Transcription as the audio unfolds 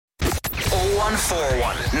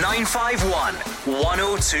0141 951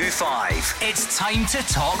 1025. It's time to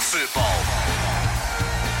talk football.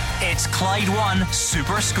 It's Clyde One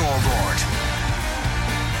Super Scoreboard.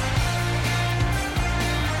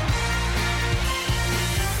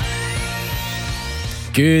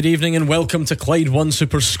 Good evening and welcome to Clyde One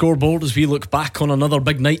Super Scoreboard as we look back on another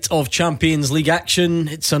big night of Champions League action.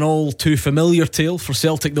 It's an all too familiar tale for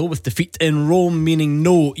Celtic though, with defeat in Rome meaning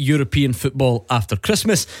no European football after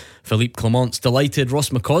Christmas. Philippe Clement's delighted. Ross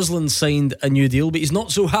McCausland signed a new deal, but he's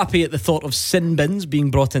not so happy at the thought of sin bins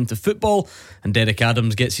being brought into football. And Derek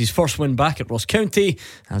Adams gets his first win back at Ross County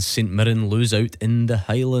as St Mirren lose out in the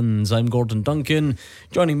Highlands. I'm Gordon Duncan.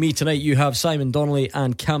 Joining me tonight you have Simon Donnelly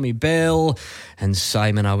and Cammy Bell. And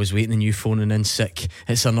Simon, I was waiting on you phoning in sick.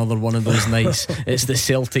 It's another one of those nights. It's the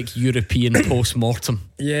Celtic European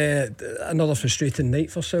post-mortem. Yeah, another frustrating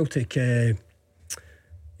night for Celtic.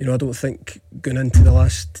 I don't think going into the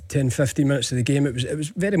last 10-15 minutes of the game it was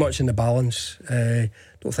very much in the balance.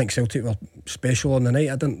 Don't think Celtic were special on the night.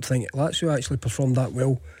 I didn't think Lazio actually performed that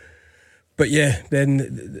well. But yeah,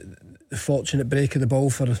 then the fortunate break of the ball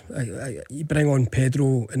for you bring on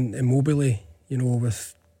Pedro and Immobile,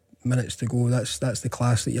 with minutes to go. That's the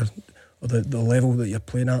class that or the level that you're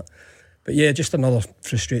playing at. But yeah, just another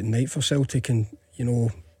frustrating night for Celtic, and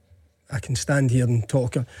I can stand here and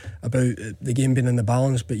talk about the game being in the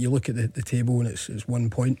balance, but you look at the table and it's 1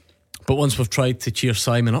 point. But once we've tried to cheer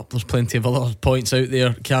Simon up, there's plenty of other points out there.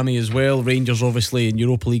 Cammy as well. Rangers obviously in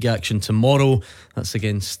Europa League action tomorrow. That's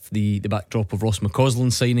against the backdrop of Ross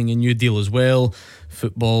McCausland signing a new deal as well.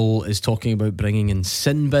 Football is talking about bringing in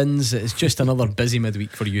sin bins. It's just another busy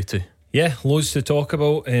midweek for you two. Yeah, loads to talk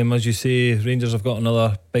about. As you say, Rangers have got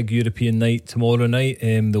another big European night tomorrow night.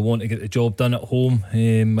 They want to get the job done at home.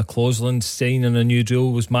 McCausland signing a new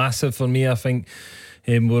deal was massive for me. I think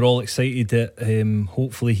we're all excited that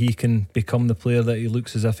hopefully he can become the player that he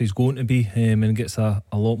looks as if he's going to be, and gets a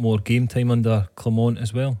lot more game time under Clement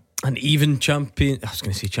as well. And even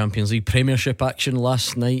Champions League Premiership action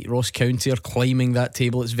last night. Ross County are climbing that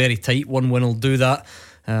table. It's very tight. One win will do that.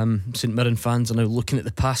 St Mirren fans are now looking at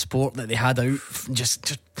the passport that they had out,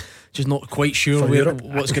 just not quite sure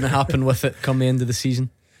what's going to happen with it come the end of the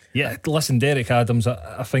season. Yeah, listen, Derek Adams,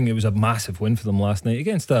 I think it was a massive win for them last night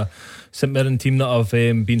against a St Mirren team that have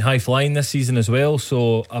been high flying this season as well.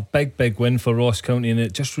 So a big win for Ross County, and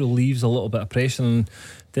it just relieves a little bit of pressure. And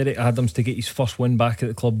Derek Adams to get his first win back at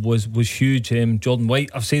the club was huge. Jordan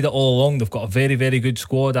White, I've said it all along, they've got a very, very good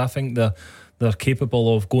squad. I think they're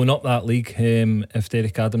capable of going up that league if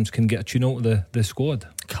Derek Adams can get a tune out of the squad.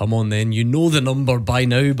 Come on then, you know the number by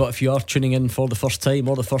now, but if you are tuning in for the first time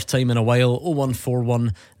or the first time in a while,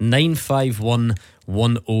 0141 951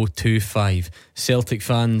 1025. Celtic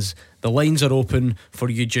fans, the lines are open for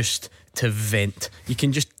you just to vent. You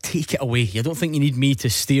can just take it away. I don't think you need me to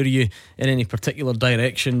steer you in any particular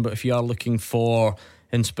direction, but if you are looking for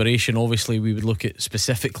inspiration, obviously we would look at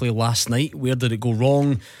specifically last night. Where did it go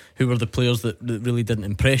wrong? Who were the players that really didn't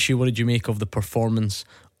impress you? What did you make of the performance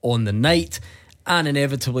on the night? And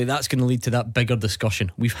inevitably that's going to lead to that bigger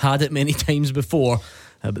discussion. We've had it many times before,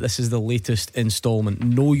 but this is the latest instalment.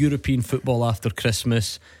 No European football after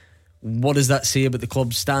Christmas. What does that say about the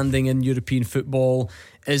club's standing in European football?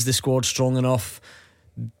 Is the squad strong enough?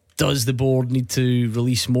 Does the board need to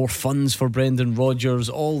release more funds for Brendan Rodgers?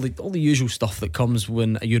 All the usual stuff that comes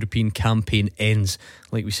when a European campaign ends.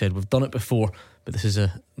 Like we said, we've done it before, but this is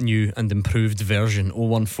a new and improved version.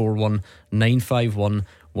 0141 951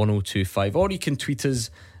 1025. Or you can tweet us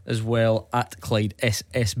as well at Clyde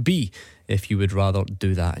SSB if you would rather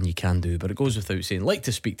do that, and you can do. But it goes without saying, like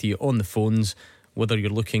to speak to you on the phones, whether you're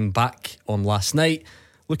looking back on last night,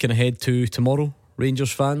 looking ahead to tomorrow.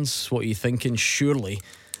 Rangers fans, what are you thinking? Surely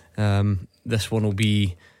this one will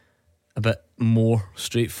be a bit more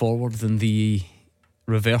straightforward than the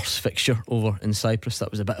reverse fixture over in Cyprus.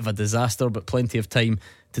 That was a bit of a disaster, but plenty of time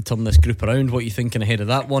to turn this group around. What are you thinking ahead of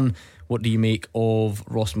that one? What do you make of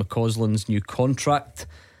Ross McCausland's new contract?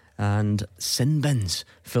 And sin bins.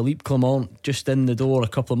 Philippe Clement just in the door a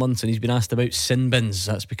couple of months and he's been asked about sin bins.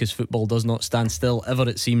 That's because football does not stand still ever,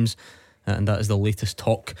 it seems, and that is the latest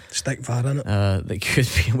talk. Stick VAR in it. That could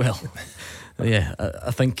be, well, yeah,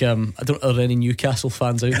 I think are there any Newcastle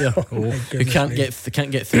fans out there who can't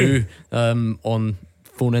get through on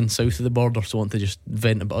phone in south of the border, so want to just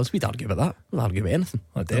vent about us? We'd argue about that. We'd argue about anything.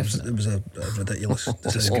 It was a ridiculous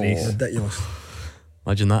disgrace. Ridiculous.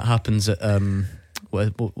 Imagine that happens at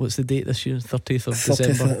what's the date this year? 30th of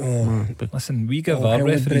December. Listen, we give our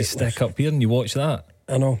referees stick up here and you watch that.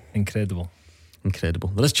 I know. Incredible. Incredible.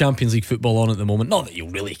 There is Champions League football on at the moment. Not that you'll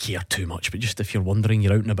really care too much, but just if you're wondering,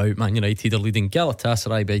 you're out and about. Man United are leading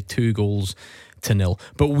Galatasaray by 2-0.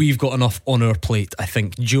 But we've got enough on our plate, I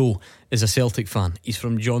think. Joe is a Celtic fan. He's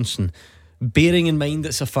from Johnson. Bearing in mind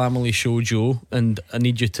it's a family show, Joe, and I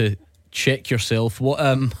need you to check yourself. What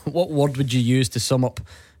word would you use to sum up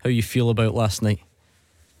how you feel about last night?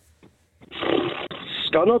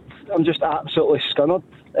 Scunnered. I'm just absolutely scunnered.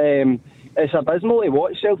 It's abysmal to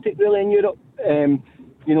watch Celtic really in Europe.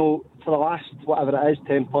 For the last, whatever it is,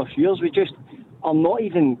 10 plus years, we just are not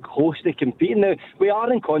even close to competing. Now, we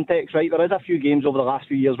are in context, right? There is a few games over the last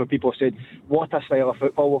few years where people have said, what a style of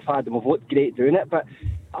football we've had, and we've looked great doing it. But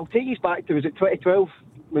I'll take you back to, was it 2012,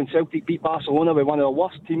 when Celtic beat Barcelona with one of the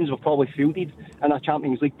worst teams we've probably fielded in a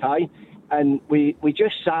Champions League tie. And we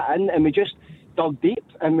just sat in and we just dug deep,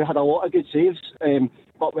 and we had a lot of good saves.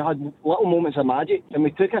 But we had little moments of magic, and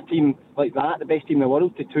we took a team like that, the best team in the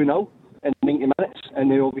world, to 2-0 in 90 minutes,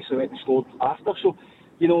 and they obviously went and scored after. So,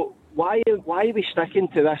 why are we sticking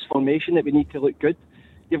to this formation that we need to look good?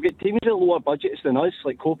 You've got teams with lower budgets than us,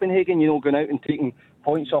 like Copenhagen, going out and taking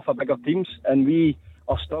points off of bigger teams, and we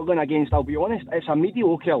are struggling against, I'll be honest, it's a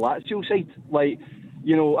mediocre Lazio side. I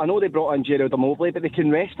know they brought in Gerald Immobile, but they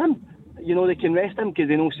can rest him. They can rest him because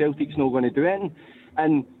they know Celtic's not going to do anything.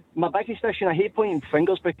 And my biggest issue, and I hate pointing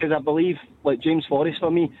fingers because I believe, James Forrest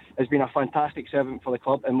for me has been a fantastic servant for the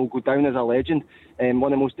club and will go down as a legend,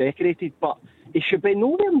 one of the most decorated, but he should be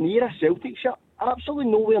nowhere near a Celtic shirt,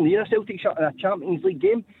 absolutely nowhere near a Celtic shirt in a Champions League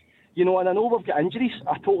game. And I know we've got injuries.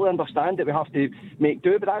 I totally understand that we have to make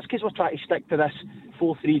do, but that's because we're trying to stick to this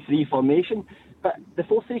 4-3-3 formation. But the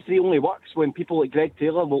 4-3-3 only works when people like Greg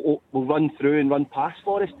Taylor will run through and run past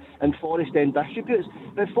Forrest, and Forrest then distributes.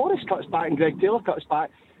 But if Forrest cuts back and Greg Taylor cuts back,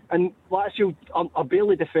 and Lazio are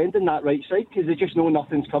barely defending that right side because they just know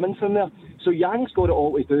nothing's coming from there. So Yang's got it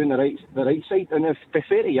all to do on the right side. And if to be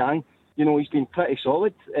fair to Yang, he's been pretty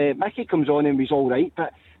solid. Mickey comes on and he's all right,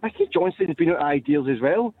 but Mickey Johnston's been out of ideas as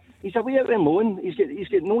well. He's away out on loan. He's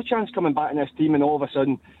got no chance coming back in this team, and all of a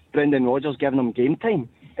sudden Brendan Rodgers giving him game time.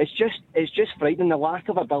 It's just frightening, the lack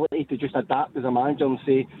of ability to just adapt as a manager and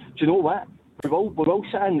say, do you know what? We will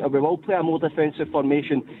sit in, or we will play a more defensive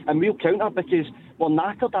formation, and we'll counter because we're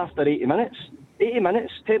knackered after 80 minutes. 80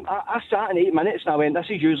 minutes. I sat in 8 minutes and I went, this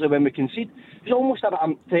is usually when we concede. It was almost about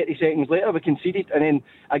 30 seconds later we conceded, and then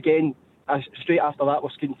again, straight after that,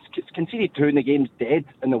 we conceded 2 and the game's dead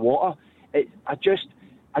in the water. I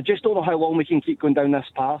just don't know how long we can keep going down this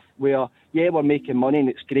path where, we're making money and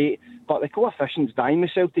it's great, but the coefficient's dying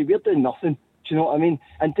with Celtic. We're doing nothing. Do you know what I mean?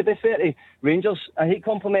 And to be fair to Rangers, I hate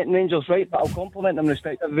complimenting Rangers, right? But I'll compliment them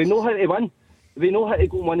respectively. They know how to win. They know how to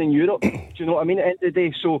go and win in Europe. Do you know what I mean? At the end of the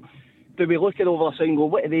day, so do we look at over the side and go,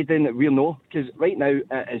 what are they doing that we know? Because right now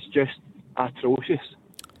it is just atrocious.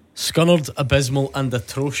 Scunnered, abysmal and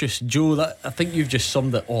atrocious. Joe, I think you've just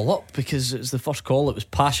summed it all up, because it's the first call. It was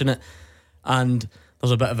passionate, and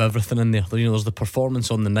there's a bit of everything in there. There's the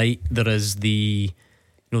performance on the night. There is the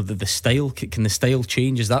style. Can the style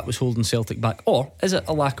change? Is that what's holding Celtic back, or is it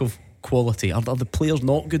a lack of quality? Are the players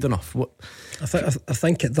not good enough? What? I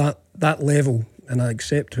think at that level, and I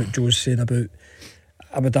accept what Joe's saying about,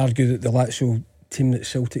 I would argue that the Lazio team that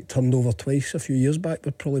Celtic turned over twice a few years back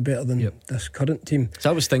were probably better than this current team. So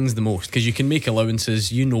that was things the most, because you can make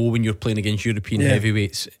allowances. When you're playing against European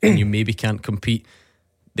heavyweights and you maybe can't compete.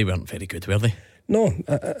 They weren't very good, were they? No,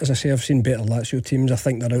 as I say, I've seen better Lazio teams. I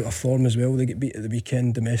think they're out of form as well. They get beat at the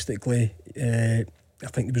weekend domestically. I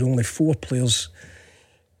think there was only 4 players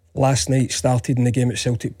last night started in the game at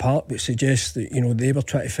Celtic Park, which suggests that they were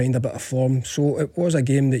trying to find a bit of form. So it was a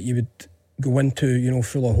game that you would go into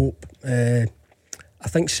full of hope. I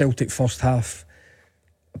think Celtic first half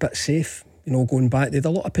a bit safe, going back. They had a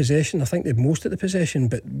lot of possession. I think they had most of the possession,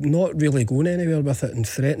 but not really going anywhere with it and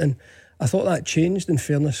threatening. I thought that changed, in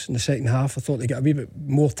fairness, in the second half. I thought they got a wee bit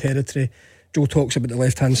more territory. Joe talks about the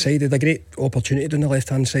left-hand side. They had a great opportunity on the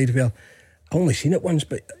left-hand side where I only seen it once,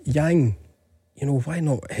 but Yang, why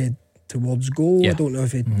not head towards goal? I don't know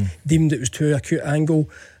if he deemed it was too acute angle.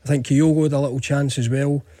 I think Kyogo had a little chance as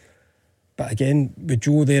well. But again, with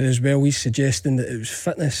Joe there as well, he's suggesting that it was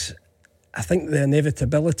fitness. I think the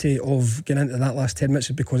inevitability of getting into that last 10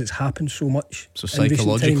 minutes is because it's happened so much. So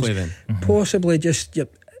psychologically then? Possibly just...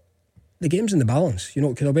 the game's in the balance,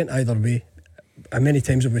 it could have went either way. How many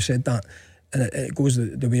times have we said that? And it goes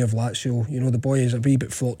the way of Lazio. The boy is a wee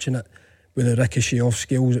bit fortunate with the ricochet off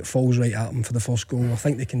skills. It falls right at him for the first goal. I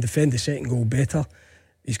think they can defend the second goal better.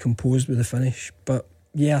 He's composed with the finish. But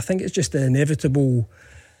I think it's just the inevitable,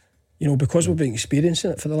 because we've been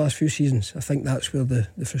experiencing it for the last few seasons. I think that's where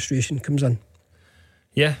the frustration comes in.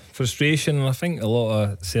 Yeah, frustration, and I think a lot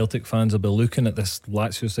of Celtic fans will be looking at this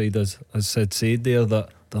Lazio side as Sid said there, that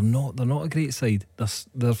they're not a great side.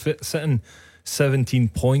 They're sitting 17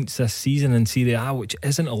 points this season in Serie A, which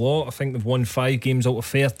isn't a lot. I think they've won 5 games out of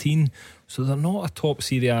 13, so they're not a top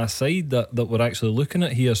Serie A side that we're actually looking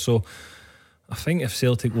at here. So I think if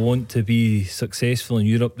Celtic want to be successful in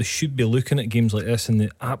Europe, they should be looking at games like this, and they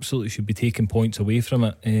absolutely should be taking points away from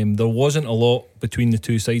it. There wasn't a lot between the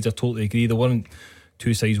two sides, I totally agree. There weren't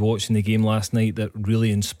two sides watching the game last night that really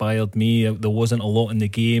inspired me. There wasn't a lot in the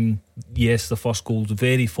game. Yes, the first goal was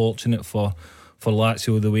very fortunate for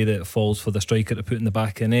Lazio, the way that it falls for the striker to put in the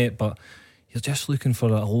back of the net, but you're just looking for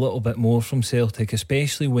a little bit more from Celtic,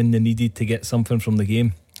 especially when they needed to get something from the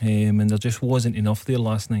game, and there just wasn't enough there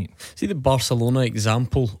last night. See the Barcelona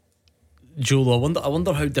example, Joel, I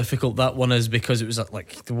wonder how difficult that one is, because it was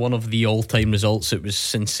like one of the all-time results. It was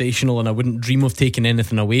sensational, and I wouldn't dream of taking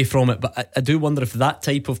anything away from it, but I do wonder if that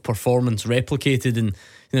type of performance replicated,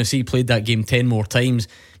 and see, he played that game 10 more times,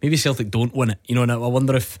 maybe Celtic don't win it, and I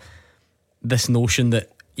wonder if this notion that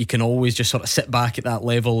you can always just sort of sit back at that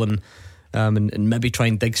level and maybe try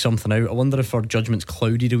and dig something out, I wonder if our judgment's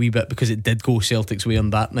clouded a wee bit because it did go Celtic's way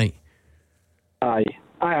on that night. Aye,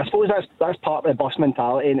 I suppose that's part of the bus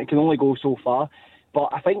mentality, and it can only go so far. But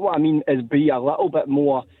I think what I mean is be a little bit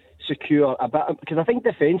more secure, a bit, because I think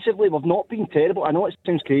defensively we've not been terrible. I know it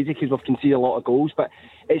sounds crazy because we've conceded a lot of goals, but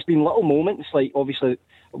it's been little moments, like obviously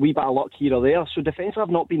a wee bit of luck here or there. So defensively I've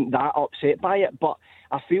not been that upset by it, but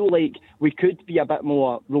I feel like we could be a bit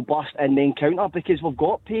more robust in the encounter because we've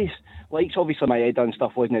got pace. Like obviously my head and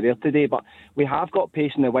stuff wasn't there today, but we have got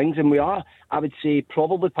pace in the wings, and we are, I would say,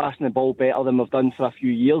 probably passing the ball better than we've done for a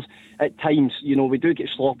few years. At times, we do get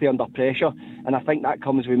sloppy under pressure, and I think that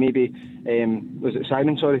comes with maybe was it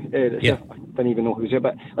Simon? Sorry, yeah. I didn't even know who was there,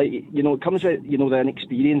 but it comes with the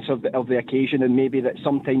inexperience of the occasion, and maybe that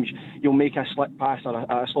sometimes you'll make a slip pass or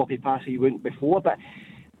a sloppy pass that you wouldn't before, but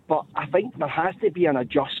I think there has to be an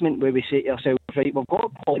adjustment where we say to ourselves, right, we've got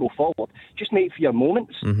to go forward, just make for your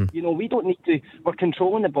moments. We don't need to, we're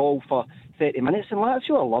controlling the ball for 30 minutes, and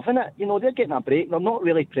Lazio are loving it. They're getting a break, they're not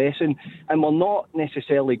really pressing, and we're not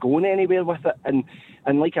necessarily going anywhere with it,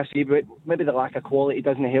 and like I say, maybe the lack of quality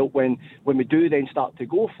doesn't help when we do then start to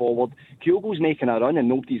go forward. Kyogo's making a run and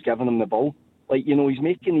nobody's giving him the ball. He's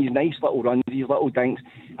making these nice little runs, these little dinks,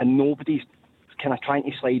 and nobody's kind of trying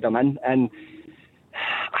to slide him in, and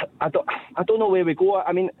I don't know where we go.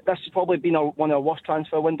 I mean, this has probably been one of our worst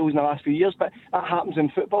transfer windows in the last few years, but that happens in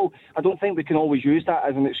football. I don't think we can always use that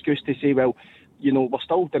as an excuse to say, well, we're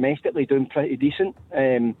still domestically doing pretty decent.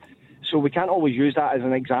 So we can't always use that as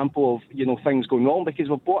an example of, things going wrong, because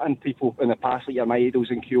we've brought in people in the past, like your Maedos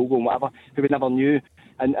and Kyogo and whatever, who we never knew,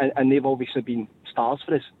 and they've obviously been stars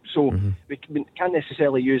for us. So we can't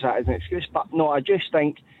necessarily use that as an excuse. But no, I just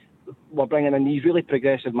think we're bringing in these really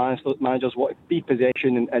progressive managers want to be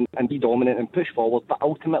possession and be dominant and push forward, but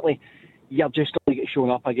ultimately you're just going to get shown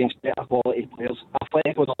up against better quality players.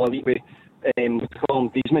 Atletico the other week with Colin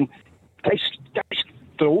Griezmann, guys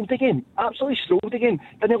strolled the game, absolutely strolled the game,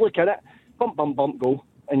 didn't look at it, bump, goal,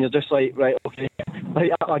 and you're just like, right, okay,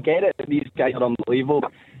 I get it, these guys are unbelievable,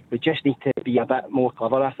 we just need to be a bit more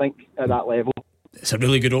clever, I think, at that level. It's a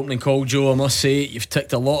really good opening call, Joe, I must say. You've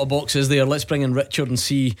ticked a lot of boxes there. Let's bring in Richard and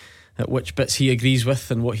see which bits he agrees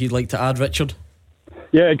with and what he'd like to add. Richard?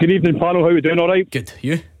 Yeah, good evening, panel. How are we doing? All right? Good.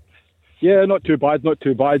 You? Yeah, not too bad.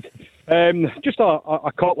 Just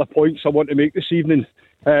a couple of points I want to make this evening,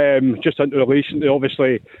 just in relation to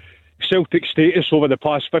obviously Celtic status over the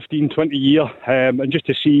past 15-20 years, and just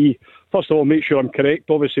to see, first of all, make sure I'm correct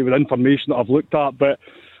obviously with information that I've looked at, but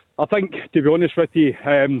I think, to be honest with you,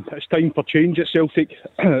 it's time for change at Celtic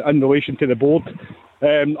in relation to the board.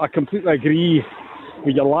 I completely agree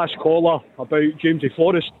with your last caller about Jamesy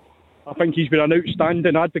Forrest. I think he's been an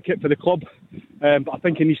outstanding advocate for the club, but I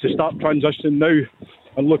think he needs to start transitioning now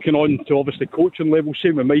and looking on to obviously coaching level.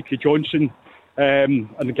 Same with Mikey Johnson and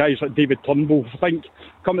the guys like David Turnbull. I think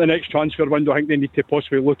come the next transfer window, I think they need to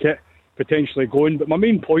possibly look at potentially going. But my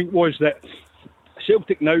main point was that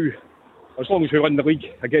Celtic now, as long as we win the league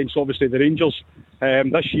against obviously the Rangers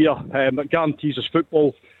this year, that guarantees us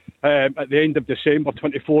football at the end of December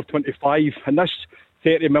 24-25, and this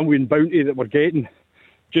 30 million bounty that we're getting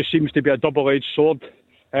just seems to be a double-edged sword,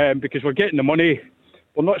 because we're getting the money,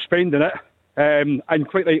 we're not spending it, and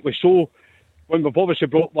quite rightly so, when we've obviously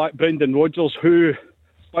brought back Brendan Rodgers, who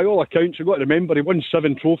by all accounts, you've got to remember, he won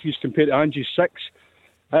 7 trophies compared to Angie's 6,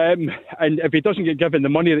 and if he doesn't get given the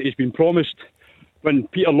money that he's been promised, when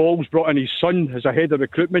Peter Lawwell's brought in his son as a head of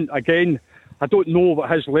recruitment, again, I don't know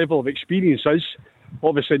what his level of experience is,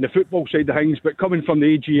 obviously in the football side of things, but coming from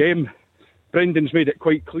the AGM, Brendan's made it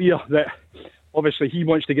quite clear that obviously he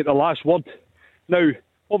wants to get the last word. Now,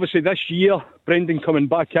 obviously this year, Brendan coming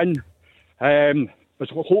back in was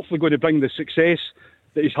hopefully going to bring the success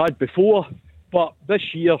that he's had before, but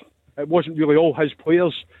this year it wasn't really all his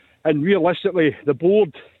players, and realistically the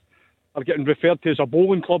board are getting referred to as a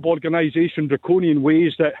bowling club organisation, draconian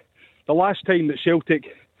ways. That the last time that Celtic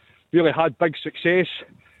really had big success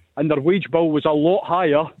and their wage bill was a lot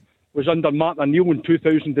higher was under Martin O'Neill in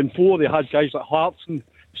 2004. They had guys like Hartson,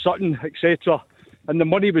 Sutton, etc. And the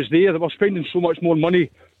money was there. They were spending so much more money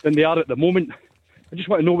than they are at the moment. I just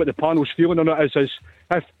want to know what the panel's feeling on it is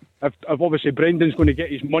if obviously Brendan's going to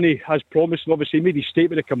get his money as promised, and obviously he made his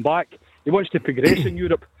statement to come back. He wants to progress in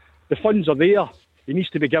Europe. The funds are there. He needs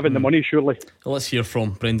to be given the money, surely. Well, let's hear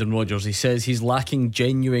from Brendan Rodgers. He says he's lacking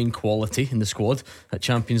genuine quality in the squad at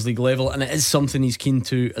Champions League level, and it is something he's keen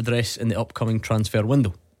to address in the upcoming transfer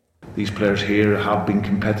window. These players here have been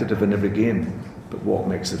competitive in every game, but what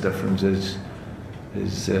makes the difference is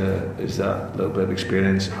that little bit of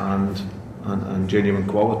experience and genuine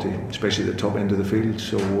quality, especially at the top end of the field.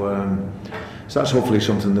 So that's hopefully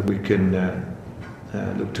something that we can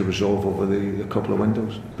look to resolve over the couple of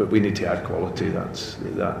windows. But we need to add quality. That's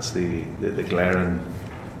the glaring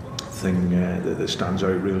thing that stands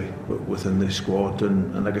out really within this squad.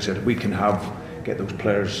 And like I said, if we can get those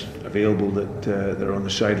players available that are on the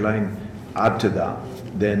sideline, add to that,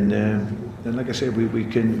 then like I said, we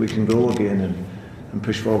can grow again and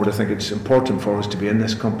push forward. I think it's important for us to be in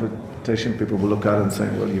this competition. People will look at it and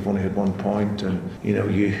think, well, you've only had 1 point and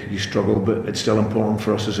you struggle, but it's still important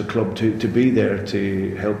for us as a club to be there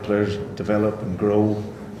to help players develop and grow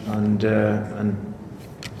and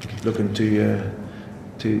looking to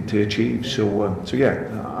achieve. So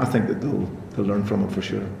yeah, I think that they'll learn from it for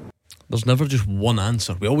sure. There's never just one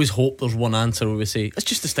answer. We always hope there's one answer where we say it's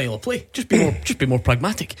just the style of play. Just be more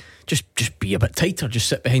pragmatic. Just be a bit tighter. Just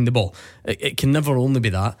sit behind the ball. It can never only be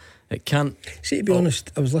that. It can't. See, to be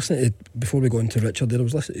honest, I was listening to, before we go into Richard there, I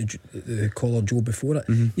was listening to the caller Joe before it.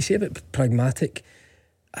 You say about pragmatic.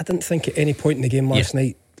 I didn't think at any point in the game last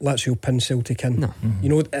night Lazio pinned Celtic in.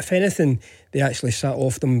 No. If anything, they actually sat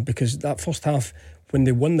off them, because that first half, when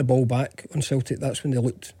they won the ball back on Celtic, that's when they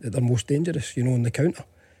looked at their most dangerous, on the counter.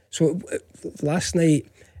 So last night,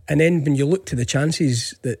 and then when you look to the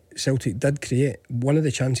chances that Celtic did create, one of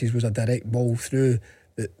the chances was a direct ball through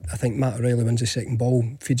that I think Matt O'Reilly wins the second ball,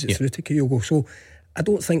 feeds it through to Kyogo. So I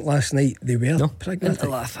don't think last night they were pragmatic.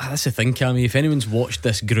 That's the thing, Cammy. If anyone's watched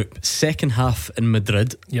this group, second half in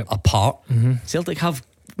Madrid apart, Celtic have.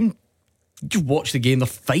 You watch the game; they're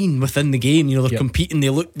fine within the game. They're competing. They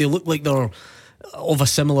look like they're of a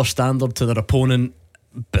similar standard to their opponent.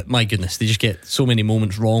 But my goodness, they just get so many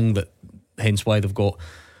moments wrong that hence why they've got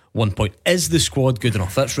 1 point. Is the squad good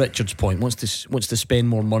enough? That's Richard's point. Wants to spend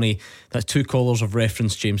more money. That's two callers have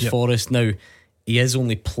referenced James Forrest. Now he is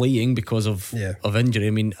only playing because of injury.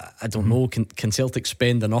 I mean, I don't know. Can Celtic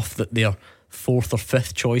spend enough that their fourth or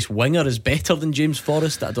fifth choice winger is better than James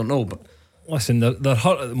Forrest? I don't know, but listen, they're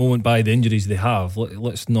hurt at the moment by the injuries they have.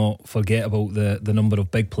 Let's not forget about the number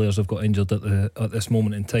of big players they've got injured at this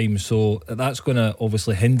moment in time. So that's going to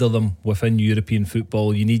obviously hinder them within European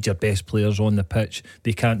football. You need your best players on the pitch.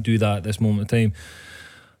 They can't do that at this moment in time.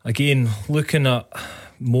 Again, looking at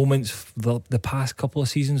moments the past couple of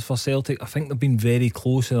seasons for Celtic, I think they've been very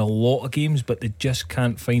close in a lot of games, but they just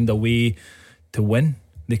can't find a way to win.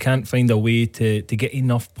 They can't find a way to get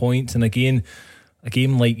enough points. And again, a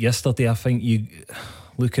game like yesterday, I think you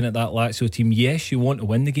looking at that Lazio team, yes, you want to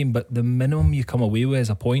win the game, but the minimum you come away with is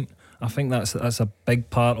a point. I think that's a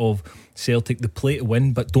big part of Celtic. They play to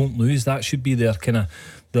win, but don't lose. That should be their kind of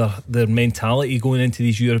their mentality going into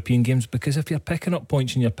these European games, because if you're picking up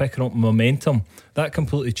points and you're picking up momentum, that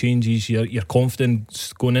completely changes your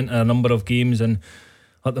confidence going into a number of games. And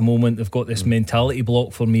at the moment they've got this mentality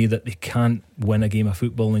block for me that they can't win a game of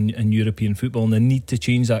football in European football, and they need to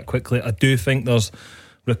change that quickly. I do think there's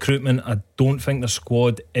recruitment. I don't think their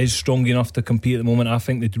squad is strong enough to compete at the moment. I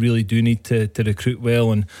think they really do need to recruit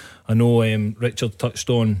well. And I know Richard touched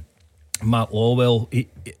on Matt Lawwell.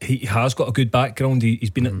 He has got a good background.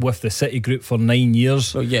 He's been with the City group for 9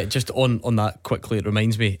 years. Oh yeah, just on that quickly, it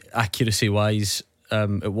reminds me, accuracy wise,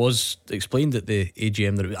 it was explained at the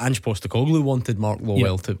AGM that Ange Postecoglou wanted Mark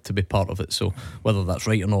Lawwell to be part of it. So whether that's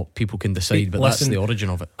right or not, people can decide, but listen, that's the origin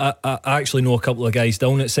of it. I actually know a couple of guys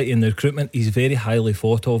down at City in the recruitment. He's very highly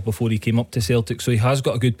thought of before he came up to Celtic, so he has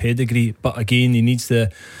got a good pedigree. But again, they need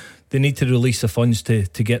to release the funds to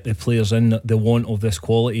get the players in that they want of this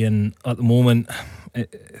quality. And at the moment,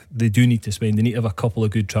 they do need to spend. They need to have a couple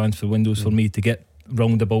of good transfer windows for me to get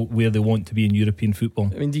round about where they want to be in European football.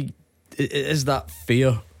 I mean, is that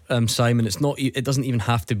fair Simon. It's not. It doesn't even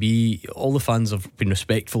have to be. All the fans have been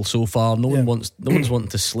respectful so far. No one's wanting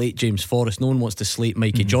to slate James Forrest. No one wants to slate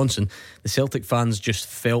Mikey Johnson. The Celtic fans just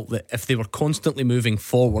felt that if they were constantly moving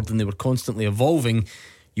forward and they were constantly evolving,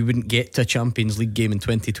 you wouldn't get to a Champions League game in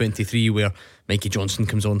 2023 where Mikey Johnson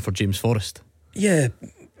comes on for James Forrest. Yeah,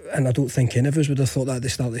 and I don't think any of us would have thought that at the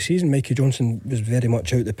start of the season. Mikey Johnson was very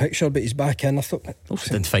much out the picture, but he's back in. I thought he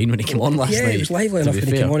did fine when he came on last night. Yeah, he was lively enough when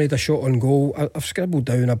he came on. He had a shot on goal. I've scribbled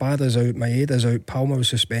down Abada's out, Maeda's out, Palma was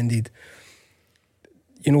suspended.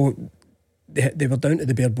 You know, they were down to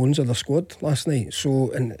the bare bones of their squad last night.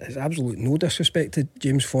 So, and it's absolute no disrespect to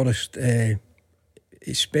James Forrest,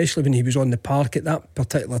 especially when he was on the park at that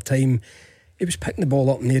particular time. He was picking the ball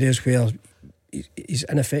up in areas where he's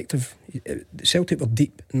ineffective. Celtic were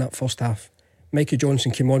deep in that first half. Mikey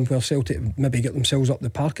Johnson came on where Celtic maybe get themselves up the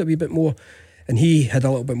park a wee bit more, and he had a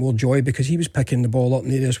little bit more joy because he was picking the ball up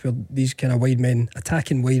in areas where these kind of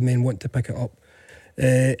attacking wide men want to pick it up.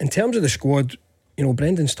 In terms of the squad, you know,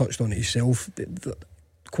 Brendan's touched on it himself.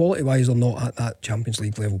 Quality wise, they're not at that Champions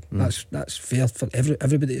League level. That's fair for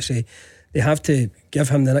everybody to say. They have to give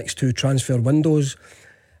him the next 2 transfer windows.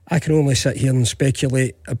 I can only sit here and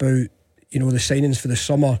speculate about, you know, the signings for the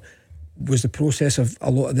summer. Was the process of a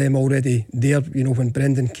lot of them already there? You know, when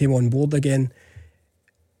Brendan came on board again,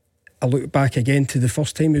 I look back again to the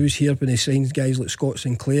first time he was here when he signed guys like Scott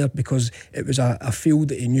Sinclair, because it was a field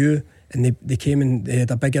that he knew, and they came and they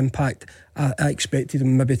had a big impact. I expected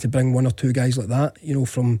him maybe to bring 1 or 2 guys like that, you know,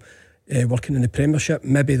 from working in the Premiership.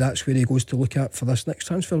 Maybe that's where he goes to look at for this next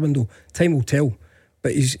transfer window. Time will tell,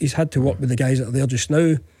 but he's had to work with the guys that are there just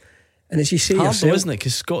now. And as you say yourself, isn't it?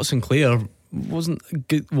 Because Scott Sinclair wasn't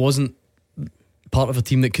part of a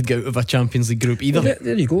team that could get out of a Champions League group either. Well,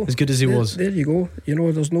 there you go. As good as he was. There you go. You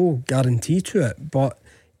know, there's no guarantee to it, but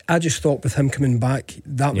I just thought with him coming back,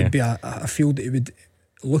 that would be a field that he would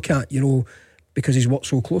look at, you know, because he's worked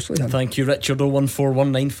so closely. Thank you, Richard.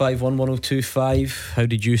 01419511025. How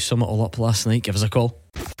did you sum it all up last night? Give us a call.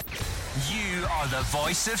 You are the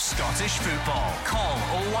voice of Scottish football. Call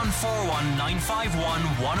 0141 951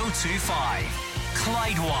 1025.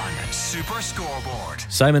 Clyde 1 Super Scoreboard.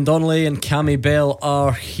 Simon Donnelly and Cammy Bell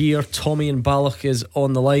are here. Tommy and Balloch is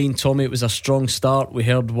on the line. Tommy, it was a strong start. We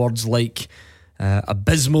heard words like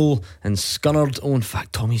abysmal and scunnered. Oh, in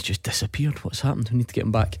fact, Tommy's just disappeared. What's happened? We need to get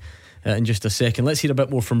him back in just a second. Let's hear a bit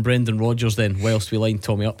more from Brendan Rodgers then, whilst we line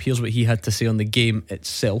Tommy up. Here's what he had to say on the game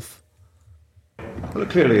itself. Well, it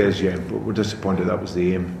clearly is, yeah, but we're disappointed that was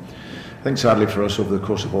the aim. I think sadly for us, over the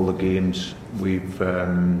course of all the games, we've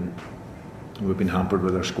been hampered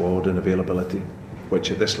with our squad and availability, which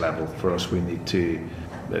at this level for us we need to,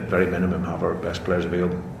 at very minimum, have our best players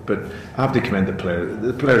available. But I have to commend the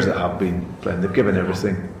players that have been playing. They've given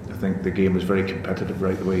everything. I think the game was very competitive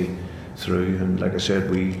right the way through, and like I said,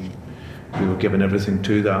 we were giving everything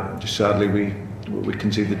to that. Just sadly we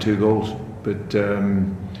conceded 2 goals, but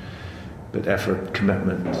effort,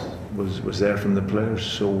 commitment was there from the players.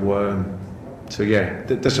 So yeah,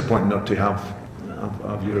 disappointing not to have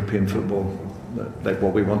European football like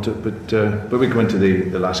what we wanted, but we go into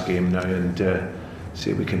the last game now and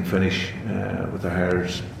see if we can finish with a higher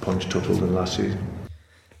punch total than last season.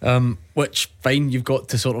 Which fine, you've got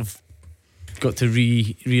to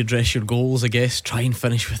readdress your goals, I guess. Try and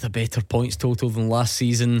finish with a better points total than last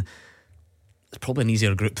season. It's probably an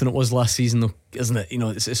easier group than it was last season, though, isn't it? You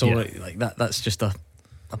know, it's all right like that. That's just a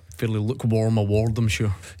fairly lukewarm award, I'm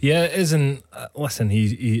sure. Yeah, it isn't. Listen,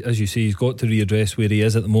 he as you say, he's got to readdress where he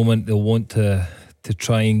is at the moment. They'll want to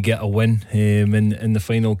try and get a win in the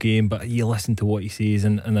final game, but you listen to what he says,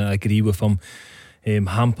 and I agree with him.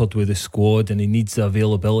 Hampered with the squad, and he needs the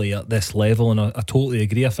availability at this level, and I totally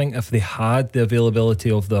agree. I think if they had the availability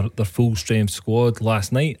of their full strength squad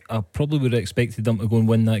last night, I probably would have expected them to go and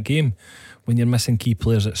win that game. When you're missing key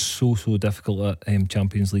players, it's so difficult at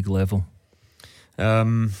Champions League level.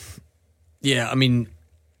 Yeah, I mean,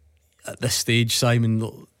 at this stage,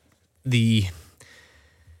 Simon, the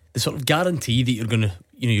sort of guarantee that you're going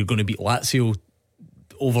to beat Lazio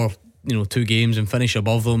over 2 games and finish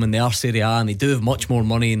above them, and they are Serie A and they do have much more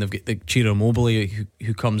money, and they've got the Ciro Immobile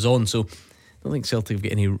who comes on. So I don't think Celtic have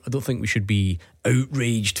got any. I don't think we should be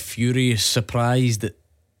outraged, furious, surprised that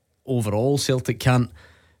overall Celtic can't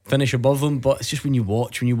finish above them. But it's just when you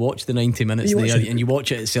watch the 90 minutes there and you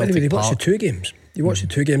watch it at Celtic anyway, Park. You watch the 2 games. You watched the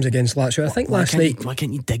 2 games against Lazio. I think last night. Why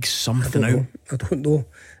can't you dig something out? I don't know.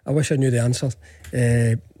 I wish I knew the answer.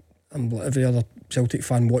 I'm like every other Celtic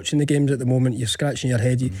fan watching the games at the moment. You're scratching your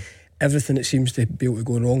head. Everything that seems to be able to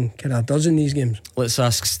go wrong kind of does in these games. Let's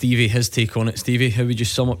ask Stevie his take on it. Stevie, how would you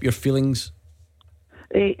sum up your feelings?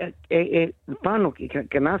 The panel,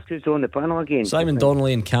 can I ask who's on the panel again? Simon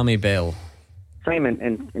Donnelly and Cammy Bell. Simon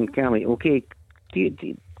and Cammy. Okay,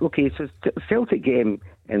 okay. So Celtic game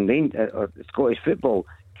and Scottish football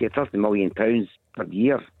get £30 million per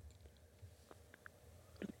year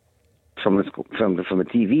from the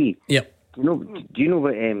TV. Yep. Do you know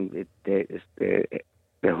what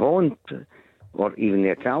the Holland or even the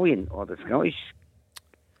Italian or the Scottish?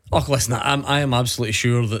 Oh, listen, I am absolutely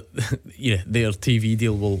sure that their TV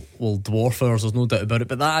deal will dwarf ours. There's no doubt about it.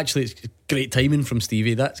 But that actually is great timing from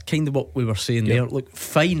Stevie. That's kind of what we were saying there. Look,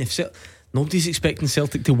 fine if nobody's expecting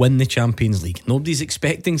Celtic to win the Champions League. Nobody's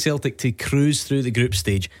expecting Celtic to cruise through the group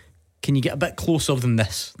stage. Can you get a bit closer than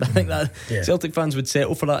this? I think that Celtic fans would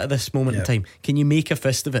settle for that at this moment in time. Can you make a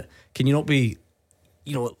fist of it? Can you not be,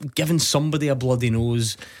 giving somebody a bloody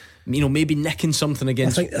nose? Maybe nicking something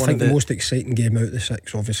against. I think the most exciting game out of the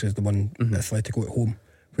six, obviously, is the one Atletico at home,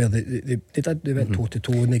 where they went toe to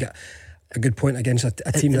toe and they got a good point against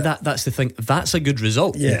a team. That's the thing. That's a good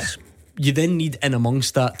result. Yes. You then need in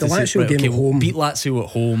amongst that the Lazio game at home. Beat Lazio at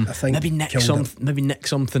home. I think maybe nick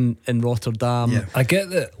something in Rotterdam. Yeah. I get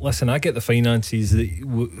that. Listen, I get the finances.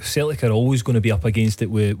 Celtic are always going to be up against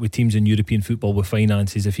it with teams in European football with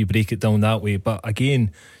finances if you break it down that way. But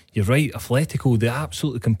again, you're right, Atletico, they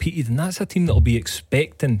absolutely competed, and that's a team that will be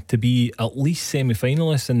expecting to be at least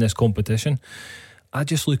semi-finalists in this competition. I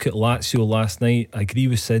just look at Lazio last night. I agree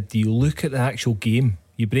with Sid. Do you look at the actual game?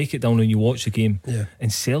 You break it down and you watch the game,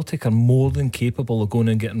 and Celtic are more than capable of going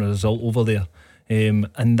and getting a result over there.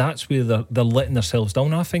 And that's where they're letting themselves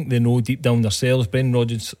down. I think they know deep down themselves. Brendan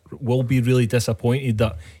Rodgers will be really disappointed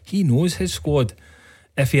that he knows his squad,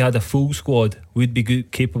 if he had a full squad, would be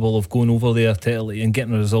capable of going over there to Italy and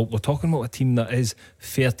getting a result. We're talking about a team that is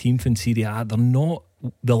 13th in Serie A. They're not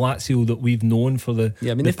the Lazio that we've known for the past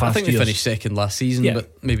years. I think they finished second last season,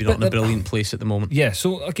 but maybe not in a brilliant place at the moment. Yeah,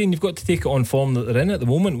 so again, you've got to take it on form that they're in at the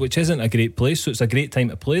moment, which isn't a great place. So it's a great time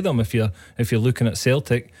to play them if you're looking at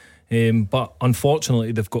Celtic. But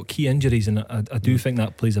unfortunately, they've got key injuries, and I do think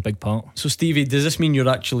that plays a big part. So, Stevie, does this mean you're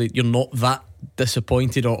not that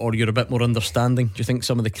disappointed, or you're a bit more understanding? Do you think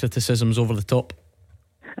some of the criticism's over the top?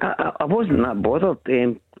 I wasn't that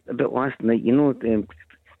bothered about last night.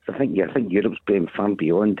 I think Europe's playing far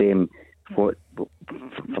beyond what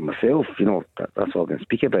for myself. That's all I can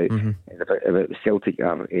speak about. About Celtic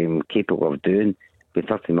are capable of doing with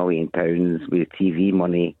 £30 million with TV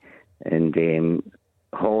money, and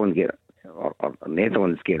Holland or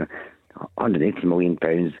Netherlands getting £180 million,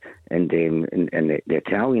 and the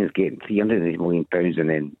Italians getting £380 million, and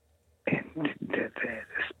then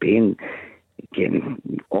Spain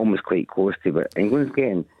getting almost quite close to what England's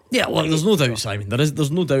getting. Yeah, well, there's no doubt, Simon.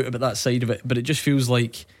 There's no doubt about that side of it, but it just feels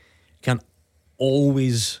like you can't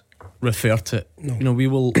always refer to it. No.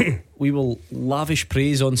 We will lavish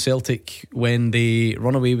praise on Celtic when they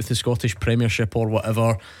run away with the Scottish Premiership or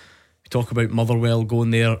whatever. We talk about Motherwell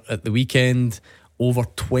going there at the weekend, over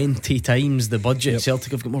 20 times the budget.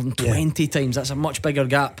 Celtic have got more than 20 times. That's a much bigger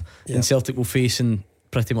gap than Celtic will face in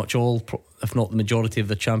pretty much all, if not the majority of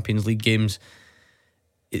the Champions League games.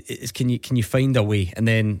 Can you find a way? And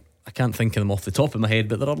then I can't think of them off the top of my head,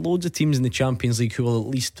 but there are loads of teams in the Champions League who will at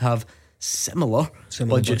least have similar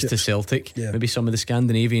budgets to Celtic. Maybe some of the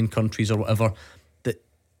Scandinavian countries or whatever, that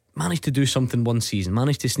managed to do something one season,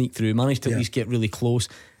 managed to sneak through, managed to at least get really close.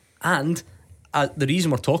 And the reason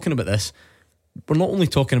we're talking about this, we're not only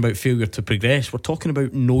talking about failure to progress, we're talking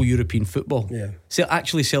about no European football. So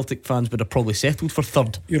actually Celtic fans would have probably settled for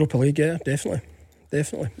third. Europa League, definitely.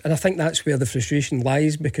 And I think that's where the frustration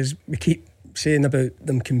lies, because we keep saying about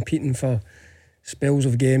them competing for spells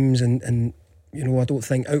of games, and I don't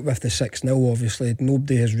think, out with the 6-0, obviously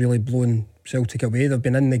nobody has really blown Celtic away. They've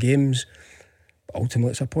been in the games, but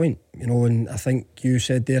ultimately it's a point, and I think you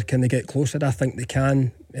said there, can they get closer? I think they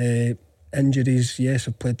can. Injuries, yes,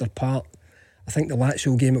 have played their part. I think the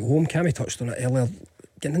Lazio game at home, Cammy touched on it earlier,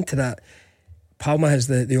 getting into that, Palma has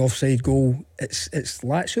the offside goal. It's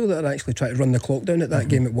Lazio that are actually trying to run the clock down at that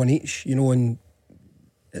game at 1 each, and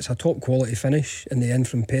it's a top quality finish in the end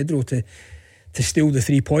from Pedro to steal the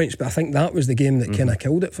 3 points. But I think that was the game that kind of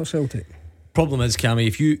killed it for Celtic. Problem is, Cammy,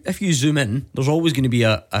 if you zoom in, there's always going to be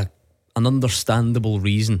an understandable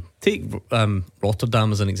reason. Take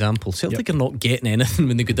Rotterdam as an example. Celtic are not getting anything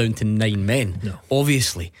when they go down to 9 men,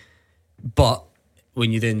 obviously, but when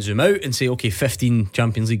you then zoom out and say, okay, 15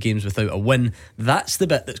 Champions League games without a win, that's the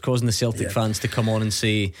bit that's causing the Celtic fans to come on and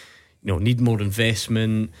say, need more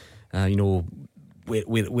investment.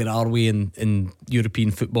 Where are we in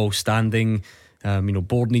European football standing?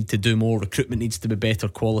 Board need to do more. Recruitment needs to be better.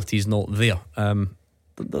 Quality is not there.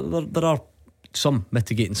 There are some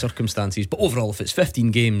mitigating circumstances, but overall, if it's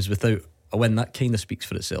 15 games without a win, that kind of speaks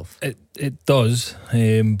for itself. It does,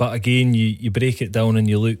 but again, you break it down and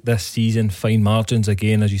you look this season, fine margins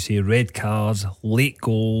again, as you say, red cards, late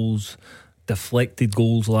goals, deflected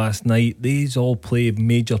goals last night. These all play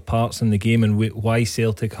major parts in the game and why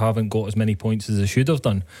Celtic haven't got as many points as they should have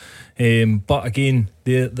done. But again,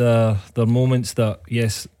 there are moments that,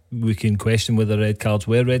 yes, we can question whether red cards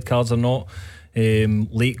were red cards or not.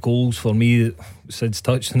 Late goals for me, Sid's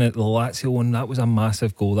touched on it, the Lazio one, that was a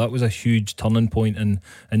massive goal. That was a huge turning point in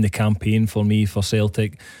the campaign for me, for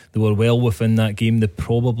Celtic. They were well within that game. They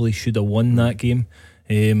probably should have won that game,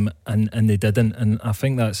 and they didn't, and I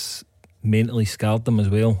think that's mentally scarred them as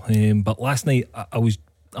well. But last night I was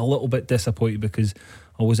a little bit disappointed because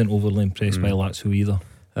I wasn't overly impressed by Lazio either.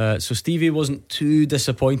 So Stevie wasn't too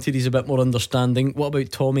disappointed, he's a bit more understanding. What about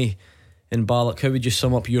Tommy in Ballock? How would you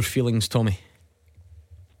sum up your feelings, Tommy?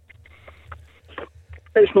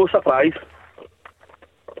 It's no surprise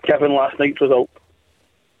given last night's result,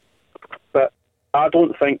 but I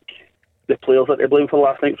don't think the players are to blame for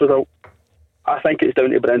last night's result. I think it's down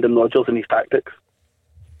to Brendan Rodgers and his tactics,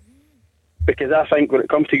 because I think when it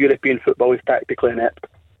comes to European football, he's tactically inept,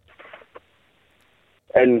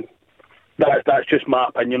 and that's just my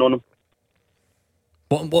opinion on him.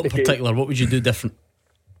 What in particular? What would you do different?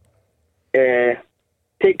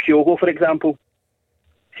 Take Kyogo for example.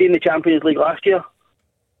 See, in the Champions League last year,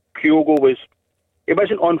 Kyogo he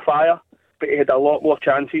wasn't on fire, but he had a lot more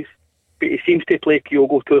chances. But he seems to play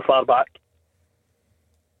Kyogo too far back.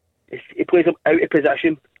 He plays him out of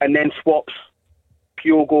position and then swaps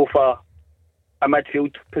Kyogo for a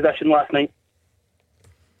midfield position last night.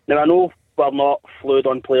 Now I know we're not fluid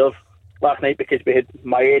on players last night because we had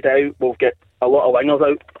Maeda out, we'll get a lot of wingers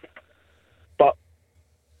out, but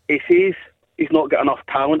he says he's not got enough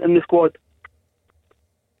talent in the squad.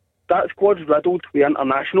 That squad's riddled with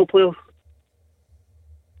international players.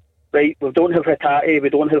 Right, we don't have Hatate, we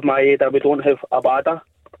don't have Maeda, we don't have Abada,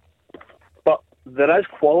 but there is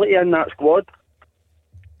quality in that squad.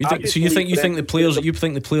 You think the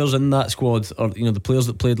players in that squad, or the players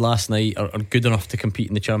that played last night, are good enough to compete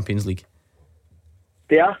in the Champions League?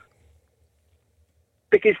 They are.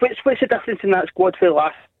 Because what's the difference in that squad for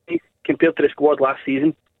last night compared to the squad last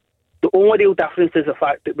season? The only real difference is the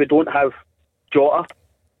fact that we don't have Jota.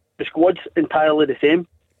 The squad's entirely the same,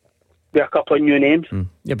 with a couple of new names.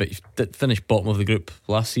 Yeah, but you did finish bottom of the group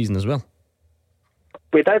last season as well.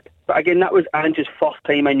 We did, but again, that was Ange's first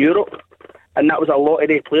time in Europe, and that was a lot of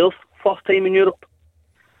their players' first time in Europe.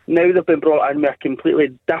 Now they've been brought in with a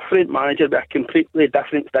completely different manager, with a completely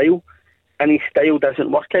different style, and his style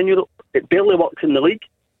doesn't work in Europe. It barely works in the league,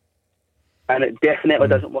 and it definitely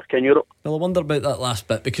doesn't work in Europe. Well, I wonder about that last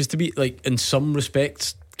bit, because to be in some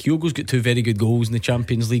respects, Kyogo's got 2 very good goals in the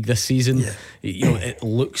Champions League this season. Yeah. It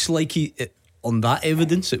looks like on that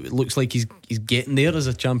evidence, it looks like he's getting there as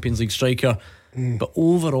a Champions League striker. But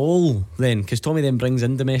overall, then, because Tommy then brings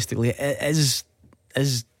in domestically, is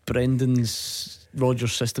Brendan's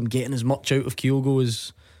Rodgers system getting as much out of Kyogo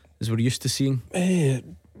as we're used to seeing?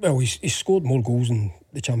 Well, he's scored more goals in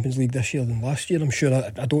the Champions League this year than last year, I'm sure.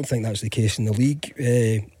 I don't think that's the case in the league.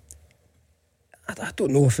 I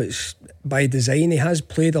don't know if it's by design. He has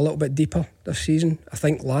played a little bit deeper this season. I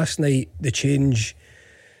think last night the change,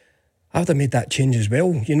 I would have made that change as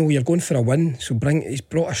well. You're going for a win, so he's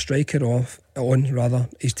brought a striker on.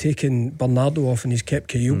 He's taken Bernardo off and he's kept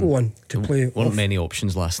Kyogo on to play. There weren't many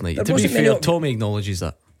options last night. To be fair, Tommy acknowledges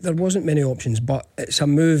that there wasn't many options, but it's a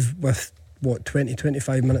move with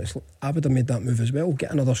 20-25 minutes. I would have made that move as well.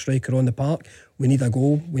 Get another striker on the park. We need a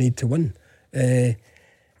goal. We need to win. In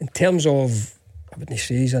terms of, I wouldn't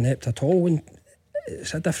say he's inept at all.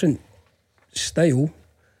 It's a different style,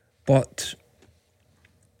 but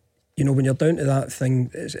when you're down to that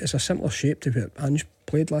thing, it's a simpler shape to what Ange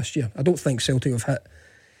played last year. I don't think Celtic have hit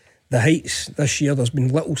the heights this year. There's been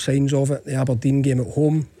little signs of it. The Aberdeen game at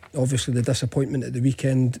home, obviously the disappointment at the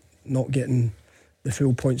weekend, not getting the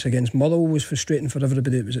full points against Motherwell was frustrating for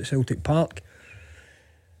everybody. It was at Celtic Park,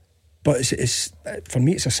 but it's for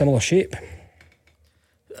me it's a similar shape.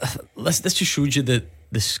 This just shows you the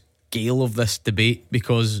scale of this debate,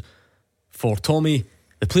 because for Tommy,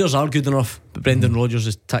 the players are good enough, but Brendan Rodgers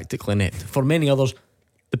is tactically inept. For many others,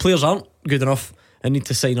 the players aren't good enough and need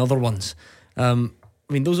to sign other ones.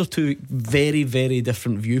 Those are 2 very, very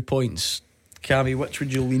different viewpoints. Cammy, which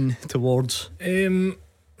would you lean towards?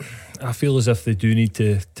 I feel as if they do need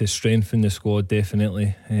to strengthen the squad,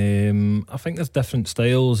 definitely. I think there's different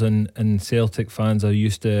styles, and Celtic fans are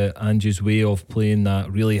used to Ange's way of playing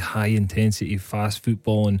that really high intensity fast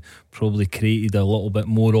football, and probably created a little bit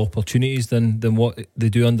more opportunities than what they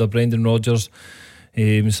do under Brendan Rodgers.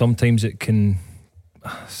 Sometimes it can,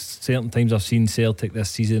 certain times I've seen Celtic this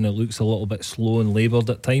season, it looks a little bit slow and laboured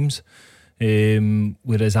at times.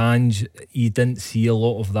 Whereas Ange, you didn't see a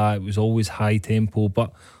lot of that. It was always high tempo,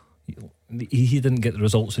 but he didn't get the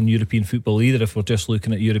results in European football either. If we're just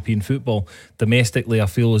looking at European football, domestically I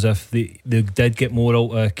feel as if they did get more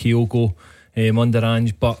out of Kyogo under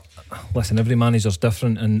Ange. But listen, every manager's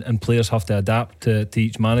different, and players have to adapt to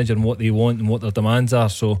each manager and what they want and what their demands are.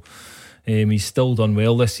 So he's still done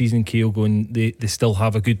well this season, Kyogo, and they still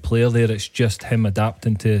have a good player there. It's just him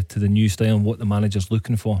adapting to the new style and what the manager's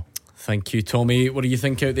looking for. Thank you, Tommy. What do you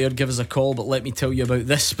think out there? Give us a call, but let me tell you about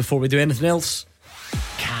this before we do anything else.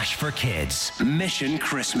 Cash for Kids Mission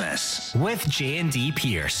Christmas with J&D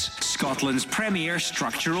Pierce, Scotland's premier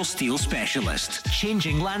structural steel specialist,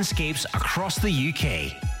 changing landscapes across the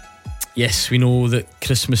UK. Yes, we know that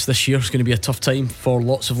Christmas this year is going to be a tough time for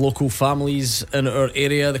lots of local families in our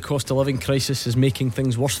area. The cost of living crisis is making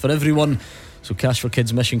things worse for everyone. So Cash for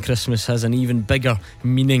Kids Mission Christmas has an even bigger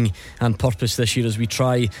meaning and purpose this year as we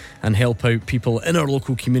try and help out people in our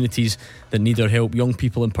local communities that need our help, young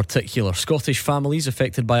people in particular. Scottish families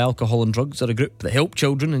affected by alcohol and drugs are a group that help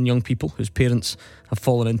children and young people whose parents have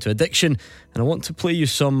fallen into addiction. And I want to play you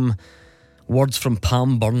some words from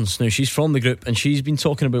Pam Burns. Now, she's from the group and she's been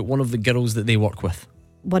talking about one of the girls that they work with.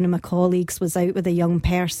 One of my colleagues was out with a young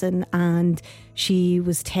person, and she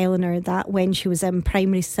was telling her that when she was in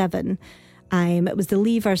primary 7, it was the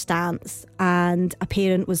Leavers dance, and a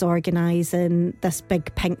parent was organising this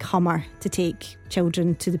big pink Hummer to take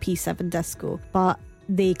children to the P7 disco, but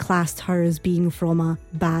they classed her as being from a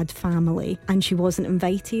bad family and she wasn't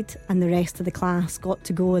invited, and the rest of the class got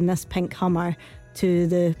to go in this pink Hummer to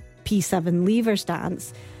the P7 Leavers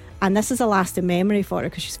dance. And this is a lasting memory for her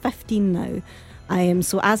because she's 15 now.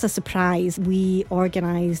 So as a surprise, we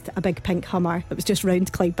organised a big pink Hummer. It was just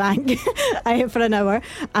round Clyde Bank for an hour,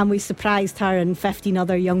 and we surprised her and 15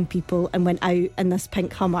 other young people and went out in this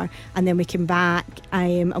pink Hummer. And then we came back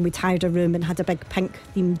and we tired a room and had a big pink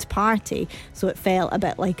themed party, so it felt a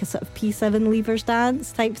bit like a sort of P7 Leavers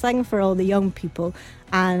dance type thing for all the young people.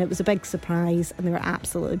 And it was a big surprise, and they were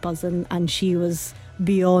absolutely buzzing, and she was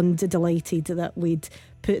beyond delighted that we'd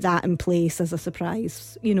put that in place as a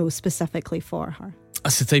surprise, specifically for her.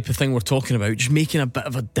 That's the type of thing we're talking about, just making a bit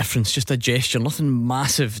of a difference, just a gesture, nothing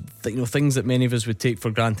massive, things that many of us would take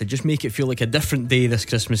for granted. Just make it feel like a different day this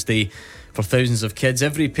Christmas Day for thousands of kids.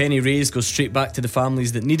 Every penny raised goes straight back to the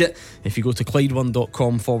families that need it. If you go to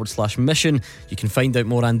Clyde1.com/mission, you can find out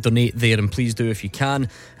more and donate there, and please do if you can.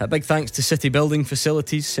 A big thanks to City Building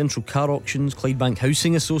Facilities, Central Car Auctions, Clydebank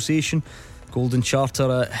Housing Association, Golden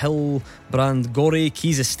Charter at Hillbrand Gorey,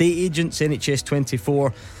 Keys Estate Agents, NHS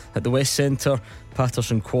 24 at the West Centre,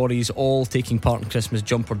 Patterson Quarries, all taking part in Christmas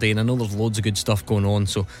Jumper Day. And I know there's loads of good stuff going on,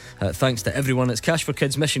 so thanks to everyone. It's Cash for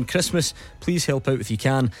Kids Mission Christmas. Please help out if you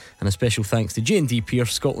can, and a special thanks to J&D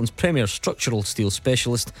Pierce, Scotland's premier structural steel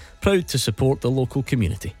specialist, proud to support the local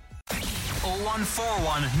community.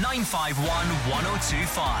 0141 951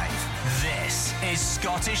 1025. This is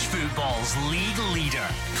Scottish football's league leader,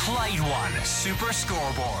 Clyde One Super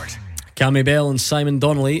Scoreboard. Cammy Bell and Simon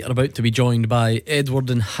Donnelly are about to be joined by Edward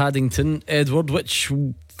in Haddington. Edward, which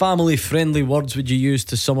family-friendly words would you use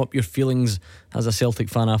to sum up your feelings as a Celtic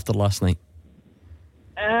fan after last night?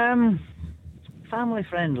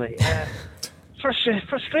 Family-friendly.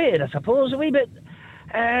 Frustrated, I suppose, a wee bit.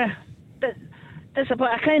 I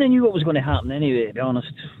kind of knew what was going to happen anyway, to be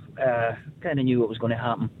honest. Kind of knew what was going to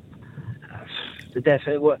happen.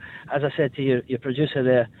 As I said to your producer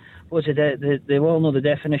there, they all know the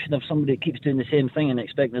definition of somebody that keeps doing the same thing and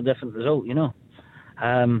expecting a different result,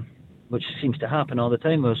 which seems to happen all the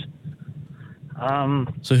time.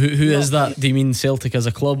 So who is that? Do you mean Celtic as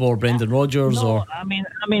a club or Brendan Rodgers? No, or I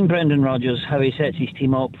mean Brendan Rodgers, how he sets his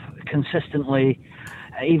team up consistently.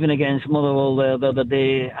 Even against Motherwell the other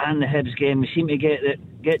day and the Hibs game, we seem to get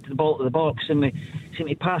to the ball to the box, and we seem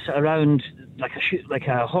to pass it around like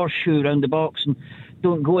a horseshoe around the box and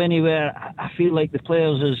don't go anywhere. I feel like the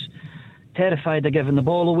players is terrified of giving the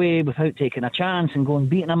ball away without taking a chance and going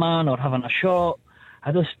beating a man or having a shot.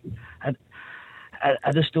 I just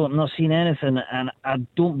don't not seen anything, and I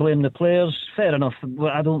don't blame the players. Fair enough,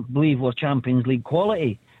 I don't believe we're Champions League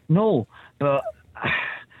quality. No, but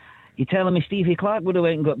you telling me Stevie Clark would have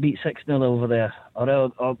went and got beat 6-0 over there,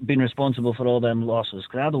 or been responsible for all them losses?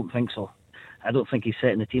 Because I don't think so. I don't think he's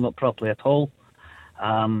setting the team up properly at all.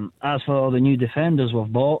 As for the new defenders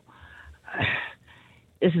we've bought,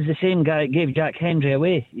 this is the same guy that gave Jack Hendry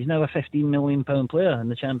away. He's now a £15 million player in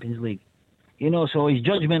the Champions League. So his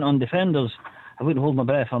judgment on defenders, I wouldn't hold my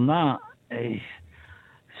breath on that.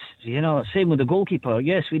 Same with the goalkeeper.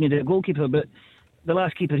 Yes, we needed a goalkeeper, but the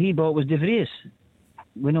last keeper he bought was De Vries.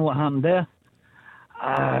 We know what happened there.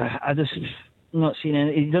 I just not seen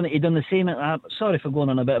any. He done the same at. Sorry for going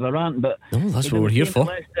on a bit of a rant, but no, that's what we're here for.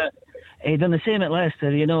 He done the same at Leicester.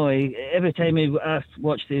 Every time I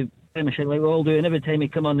watch the Premiership, like we all do, and every time he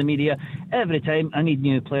come on the media, every time I need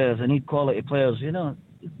new players. I need quality players.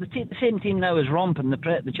 The same team now is romping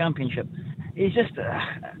the Championship. He's just.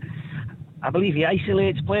 I believe he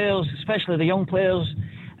isolates players, especially the young players.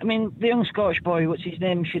 I mean, the young Scottish boy, what's his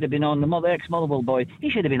name, should have been on, the ex-Motherwell boy, he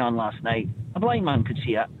should have been on last night. A blind man could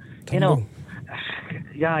see it. Turnbull.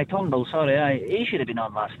 Turnbull, sorry, he should have been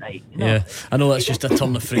on last night. Yeah, I know that's just a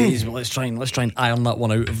turn of phrase, but let's try and iron that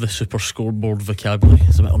one out of the Super Scoreboard vocabulary.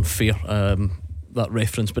 It's a bit unfair, that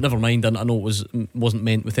reference, but never mind. I know it wasn't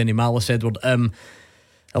meant with any malice, Edward.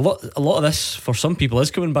 A lot of this for some people is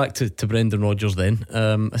coming back to Brendan Rodgers. Then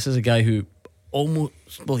this is a guy who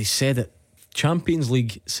he said it. Champions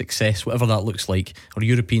League success, whatever that looks like, or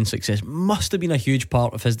European success, must have been a huge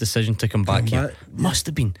part of his decision to come back here. Must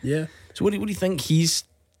have been. Yeah. So what do you think he's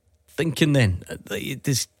thinking then?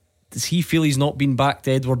 Does he feel he's not been backed?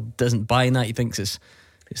 Edward doesn't buy that. He thinks it's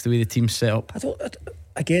the way the team's set up.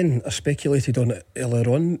 I speculated on it earlier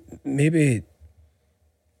on. Maybe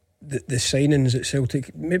the signings at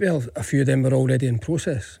Celtic, maybe a few of them were already in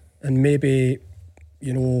process, and maybe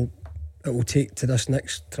it will take to this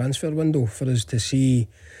next transfer window for us to see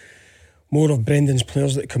more of Brendan's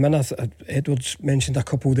players that come in. Edwards mentioned a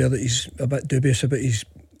couple there that he's a bit dubious about his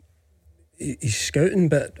scouting,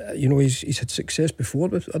 but he's had success before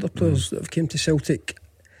with other players that have came to Celtic.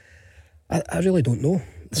 I really don't know.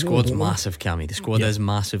 The squad's massive, Cammy. The squad is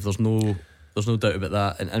massive. There's no doubt about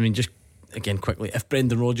that. And I mean, just again quickly, if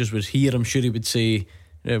Brendan Rodgers was here, I'm sure he would say,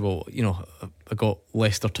 yeah, well, I got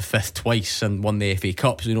Leicester to 5th twice and won the FA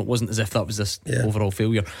Cup, so it wasn't as if that was this overall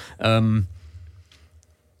failure.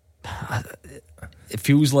 It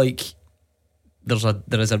feels like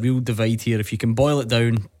there is a real divide here. If you can boil it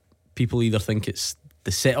down, people either think it's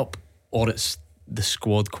the setup or it's the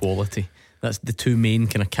squad quality. That's the two main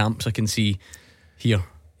kind of camps I can see here.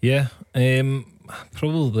 Yeah,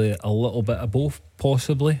 probably a little bit of both,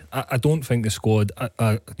 possibly. I don't think the squad,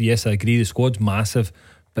 yes, I agree, the squad's massive,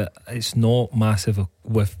 but it's not massive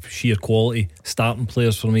with sheer quality starting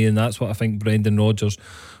players for me, and that's what I think Brendan Rodgers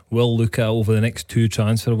will look at over the next 2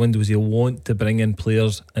 transfer windows. He'll want to bring in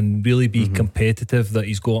players and really be competitive, that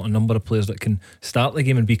he's got a number of players that can start the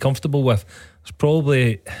game and be comfortable with. It's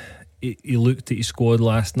probably, he looked at his squad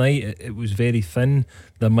last night, it was very thin.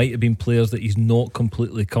 There might have been players that he's not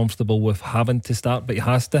completely comfortable with having to start, but he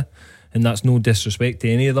has to, and that's no disrespect to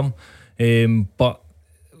any of them, but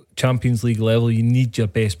Champions League level, you need your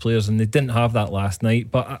best players, and they didn't have that last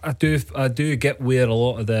night. But I do get where a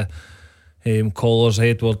lot of the callers,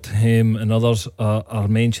 Edward and others, are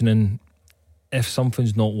mentioning, if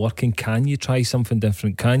something's not working, can you try something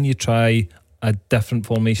different? Can you try a different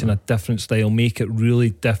formation, a different style, make it really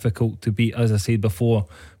difficult to beat? As I said before,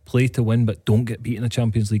 play to win, but don't get beat in a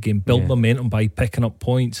Champions League game. Build momentum by picking up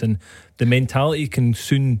points, and the mentality can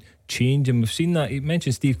soon change, and we've seen that. You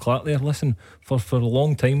mentioned Steve Clark there. Listen, for a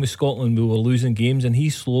long time with Scotland we were losing games, and he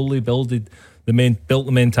slowly built the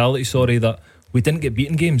mentality that we didn't get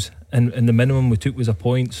beaten games, and the minimum we took was a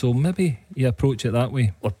point. So maybe you approach it that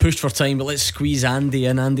way. We're pushed for time, but let's squeeze Andy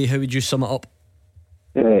in. Andy, how would you sum it up?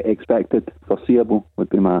 Expected, foreseeable would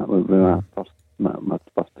be my first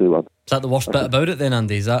 2 words. Is that the worst bit about it then,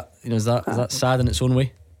 Andy? Is that sad in its own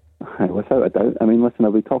way? Without a doubt. I mean, listen,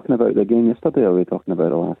 are we talking about the game yesterday, or are we talking about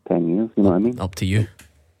the last 10 years? You know what I mean? Up to you.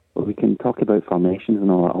 Well, we can talk about formations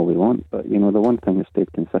and all that all we want, but the one thing that's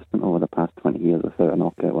stayed consistent over the past 20 years without a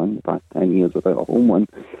knockout win, the past 10 years without a home win,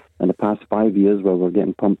 and the past 5 years where we're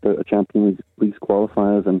getting pumped out of Champions League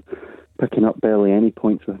qualifiers and picking up barely any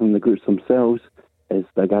points within the groups themselves, is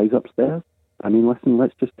the guys upstairs. I mean, listen,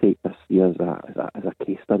 let's just take this year as a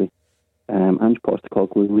case study. Ange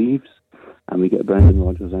Postecoglou leaves, and we get Brendan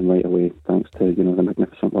Rodgers in right away, thanks to the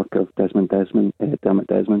magnificent work of Dermot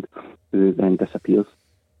Desmond, who then disappears.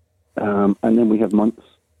 And then we have months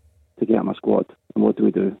to get him a squad. And what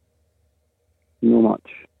do? No much.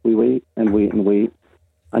 We wait and wait and wait.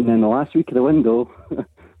 And then the last week of the window,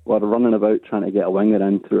 we're running about trying to get a winger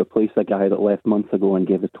in to replace a guy that left months ago and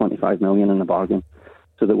gave us 25 million in a bargain.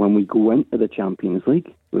 So that when we go into the Champions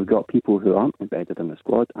League, we've got people who aren't embedded in the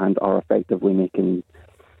squad and are effectively making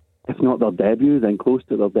if not their debut, then close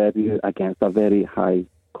to their debut against a very high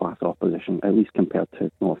class opposition, at least compared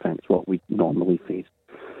to, no offence, what we normally face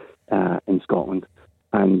in Scotland.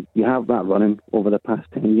 And you have that running over the past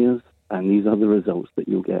 10 years, and these are the results that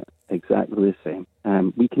you'll get, exactly the same.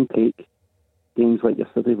 We can take games like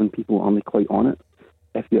yesterday when people aren't quite on it,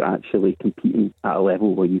 if you're actually competing at a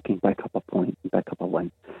level where you can pick up a point and pick up a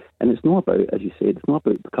win. And it's not about, as you said, it's not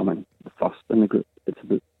about becoming the first in the group. It's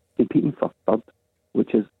about competing for third,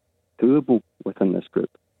 which is doable within this group,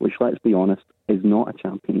 which, let's be honest, is not a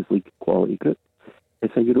Champions League quality group.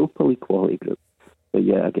 It's a Europa League quality group. But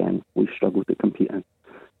yet again, we've struggled to compete in.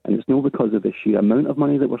 And it's not because of the sheer amount of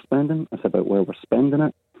money that we're spending, it's about where we're spending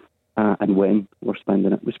it and when we're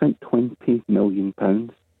spending it. We spent £20 million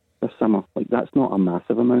this summer. Like, that's not a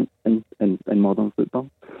massive amount in modern football,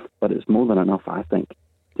 but it's more than enough, I think,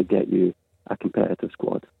 to get you a competitive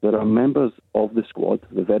squad. There are members of the squad,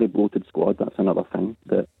 the very bloated squad, that's another thing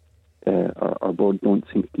that our board don't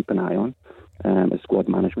seem to keep an eye on, is squad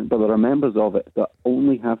management. But there are members of it that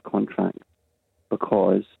only have contracts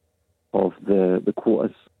because of the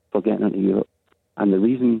quotas for getting into Europe. And the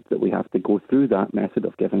reason that we have to go through that method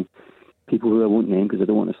of giving people who I won't name because I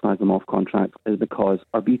don't want to slag them off contracts is because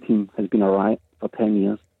our B team has been a riot for 10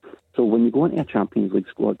 years. So when you go into a Champions League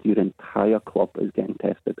squad, your entire club is getting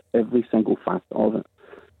tested, every single facet of it.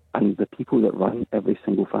 And the people that run every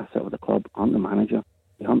single facet of the club aren't the manager,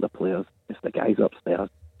 they aren't the players, it's the guys upstairs.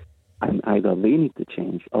 And either they need to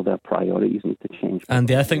change or their priorities need to change.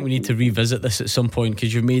 Andy, I think we need to revisit this at some point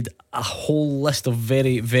because you've made a whole list of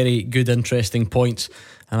very, very good, interesting points,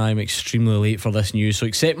 and I'm extremely late for this news. So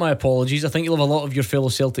accept my apologies. I think you'll have a lot of your fellow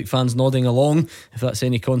Celtic fans nodding along, if that's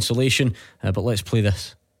any consolation. But let's play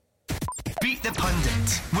this. Beat the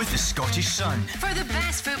Pundit with the Scottish Sun. For the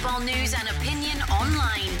best football news and opinion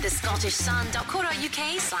online,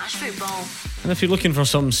 thescottishsun.co.uk/football. And if you're looking for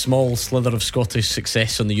some small slither of Scottish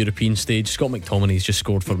success on the European stage, Scott McTominay's just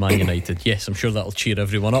scored for Man United. Yes, I'm sure that'll cheer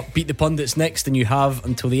everyone up. Beat the Pundit's next, and you have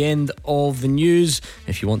until the end of the news.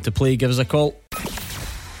 If you want to play, give us a call.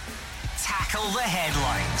 Tackle the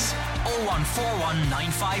headlines. 0141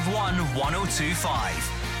 951 1025.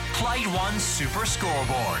 Clyde 1 Super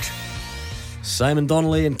Scoreboard. Simon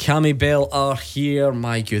Donnelly and Cammy Bell are here.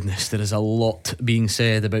 My goodness, there is a lot being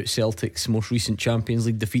said about Celtic's most recent Champions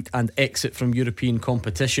League defeat and exit from European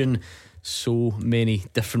competition. So many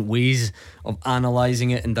different ways of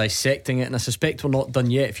analysing it and dissecting it, and I suspect we're not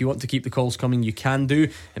done yet. If you want to keep the calls coming, you can do.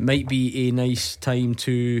 It might be a nice time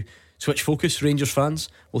to switch focus. Rangers fans,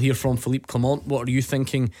 we'll hear from Philippe Clement. What are you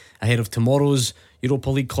thinking ahead of tomorrow's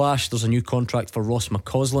Europa League clash? There's a new contract for Ross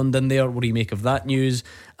McCausland in there. What do you make of that news?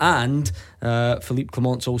 And Philippe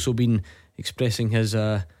Clement's also been expressing his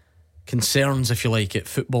concerns, if you like, at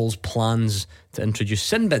football's plans to introduce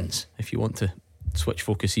sin bins. If you want to switch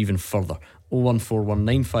focus even further, 0141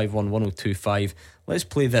 951 1025. Let's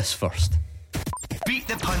play this first. Beat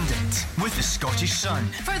the Pundit with the Scottish Sun.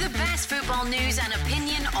 For the best football news and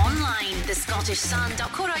opinion online,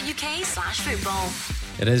 thescottishsun.co.uk/football.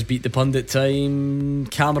 It is Beat the Pundit time.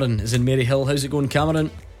 Cameron is in Maryhill. How's it going,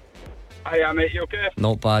 Cameron? Hiya, mate, you okay?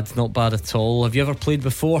 Not bad at all. Have you ever played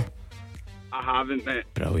before? I haven't, mate.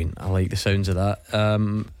 Brilliant. I like the sounds of that.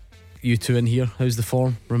 You two in here, how's the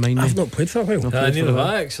form? Remind me. I've not played for a while. Neither have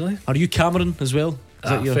I, actually. Are you Cameron as well? Is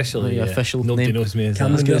that your officially, yeah. official Nobody name? knows me as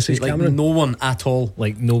Cameron that. versus Like Cameron. no one at all.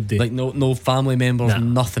 Like nobody. Like no family members, Nah.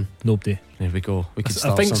 nothing. Nobody. There we go. We could I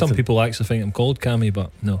start think some something. people actually think I'm called Cammy, but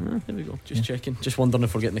no. There we go. Just checking. Just wondering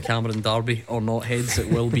if we're getting the Cameron Derby or not. Heads, it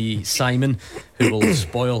will be Simon who will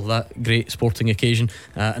spoil that great sporting occasion.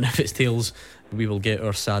 And if it's tails, we will get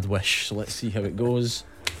our sad wish. So let's see how it goes.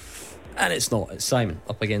 And it's not. It's Simon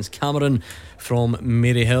up against Cameron from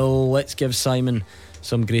Maryhill. Let's give Simon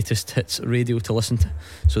some greatest hits radio to listen to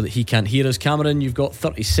so that he can't hear us. Cameron, you've got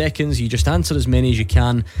 30 seconds. You just answer as many as you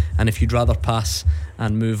can, and if you'd rather pass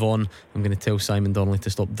and move on, I'm going to tell Simon Donnelly to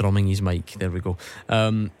stop drumming his mic. There we go.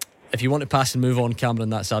 If you want to pass and move on, Cameron,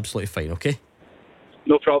 that's absolutely fine, okay?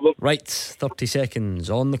 No problem. Right, 30 seconds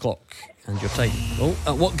on the clock and your time. Oh,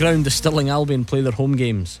 at what ground does Stirling Albion play their home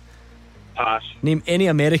games? Pass. Name any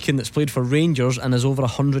American that's played for Rangers and has over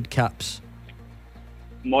 100 caps.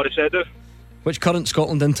 Morris Edu. Which current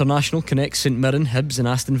Scotland international connects St Mirren, Hibs and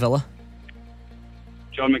Aston Villa?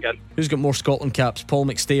 John McGinn. Who's got more Scotland caps, Paul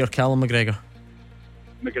McStay or Callum McGregor?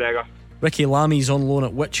 McGregor. Ricky Lammy's on loan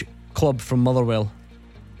at which club from Motherwell?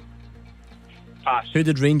 Pass. Who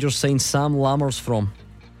did Rangers sign Sam Lammers from?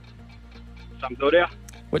 Sampdoria.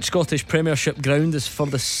 Which Scottish Premiership ground is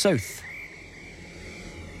furthest south?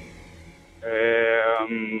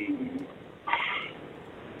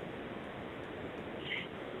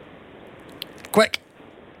 Quick.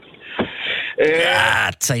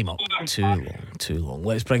 Time up. Too long.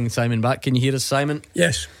 Let's bring Simon back. Can you hear us, Simon?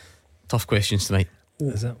 Yes. Tough questions tonight.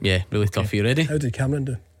 Is it? Yeah, really tough. Are you ready? How did Cameron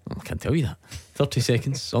do? I can't tell you that. 30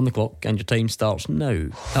 seconds on the clock and your time starts now.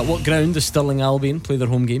 At what ground does Stirling Albion play their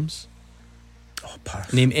home games? Oh,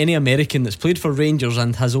 pass. Name any American that's played for Rangers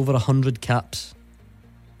and has over 100 caps.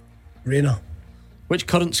 Rayner. Which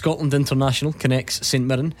current Scotland international connects St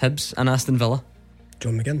Mirren, Hibs and Aston Villa?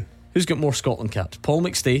 John McGinn. Who's got more Scotland caps, Paul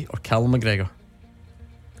McStay or Callum McGregor?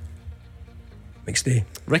 McStay.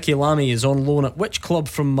 Ricky Lamy is on loan at which club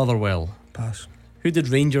from Motherwell? Pass. Who did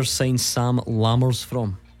Rangers sign Sam Lammers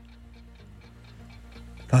from?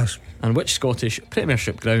 Pass. And which Scottish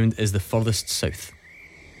Premiership ground is the furthest south?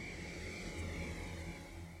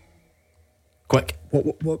 Quick.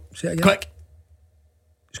 What? Say it again. Quick.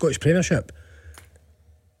 Scottish Premiership.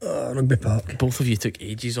 Rugby Park. Both of you took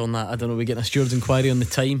ages on that. I don't know, we're getting a steward's inquiry on the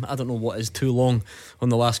time. I don't know what is too long on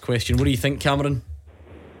the last question. What do you think, Cameron?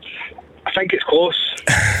 I think it's close.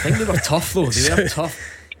 I think they were tough though. They were tough.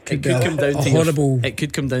 It could come down to it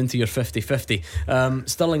could come down to your 50-50.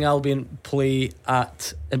 Stirling Albion play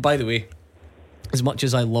at, and by the way, as much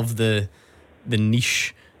as I love the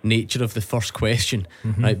niche nature of the first question,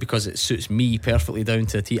 right, because it suits me perfectly down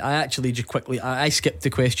to a T, I actually just quickly I skipped to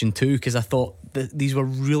question 2 because I thought that these were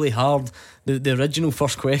really hard. The original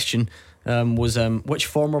first question was which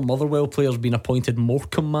former Motherwell player's been appointed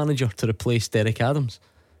Morecambe manager to replace Derek Adams?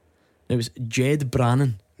 It was Jed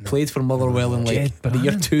Brannan. Played for Motherwell in the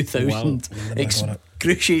year 2000. Wow.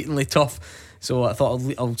 Excruciatingly tough. So I thought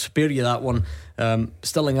I'll spare you that one.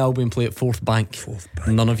 Stirling Albion play at Fourth Bank.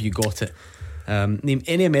 None of you got it. Name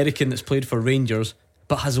any American that's played for Rangers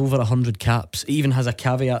but has over 100 caps. It even has a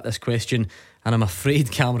caveat, this question, and I'm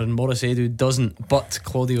afraid Cameron Morris-Edu doesn't, but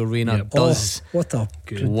Claudio Reyna does. What a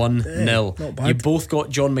 1-0. You both got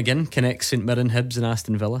John McGinn connects St Mirren, Hibs and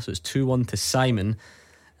Aston Villa, so it's 2-1 to Simon.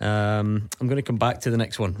 I'm going to come back to the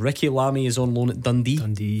next one. Ricky Lamy is on loan at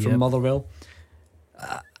Dundee from Motherwell.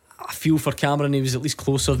 I feel for Cameron, he was at least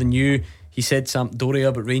closer than you. He said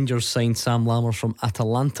Sampdoria, but Rangers signed Sam Lammers from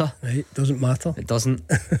Atalanta. Right, doesn't matter. It doesn't.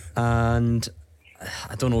 And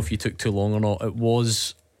I don't know if you took too long or not. It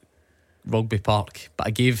was Rugby Park, but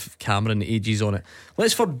I gave Cameron ages on it.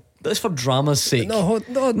 Let's for drama's sake. No.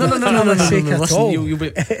 Listen, you'll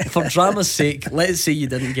be, for drama's sake, let's say you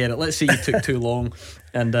didn't get it. Let's say you took too long,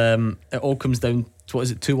 and it all comes down to, what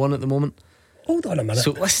is it, 2-1 at the moment? Hold on a minute.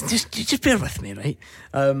 So listen, just bear with me, right?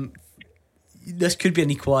 This could be an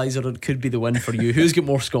equaliser, or it could be the win for you. Who's got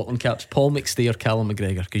more Scotland caps, Paul McStay or Callum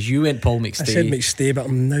McGregor? Because you went Paul McStay. I said McStay, but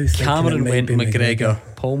I'm now thinking Cameron went McGregor.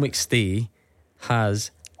 Paul McStay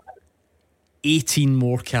has 18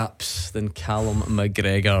 more caps than Callum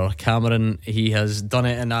McGregor. Cameron, he has done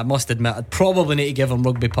it, and I must admit I'd probably need to give him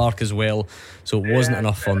Rugby Park as well, so it wasn't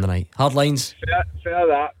enough on the night. Hard lines. Fair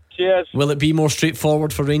that. Cheers. Will it be more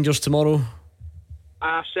straightforward for Rangers tomorrow?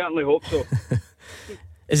 I certainly hope so.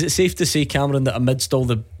 Is it safe to say, Cameron, that amidst all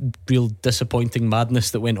the real disappointing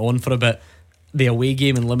madness that went on for a bit, the away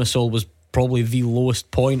game in Limassol was probably the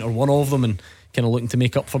lowest point, or one of them, and kind of looking to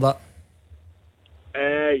make up for that?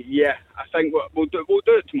 Yeah, I think we'll do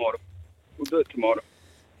it tomorrow. We'll do it tomorrow.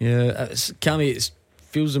 Yeah, Cammy, it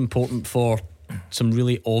feels important for some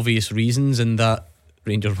really obvious reasons, in that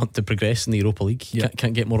Rangers want to progress in the Europa League.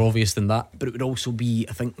 Can't get more obvious than that. But it would also be,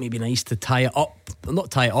 I think, maybe nice to tie it up.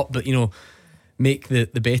 Not tie it up, but, you know, make the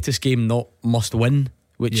Betis game not must win,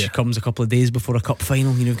 which comes a couple of days before a cup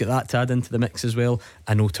final. You know, get that to add into the mix as well.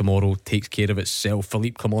 I know tomorrow takes care of itself.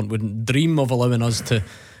 Philippe Clement wouldn't dream of allowing us to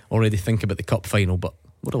already think about the cup final, but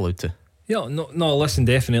we're allowed to. Yeah, no, listen,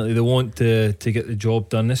 definitely they want to get the job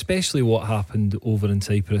done, especially what happened over in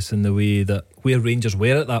Cyprus, and the way that where Rangers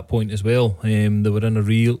were at that point as well. They were in a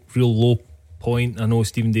real low point. I know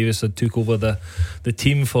Stephen Davis had took over the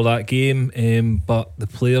team for that game, but the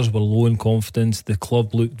players were low in confidence. The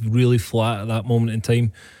club looked really flat at that moment in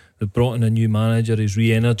time. They brought in a new manager. He's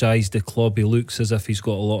re-energised the club. He looks as if he's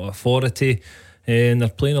got a lot of authority, and they're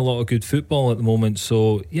playing a lot of good football at the moment.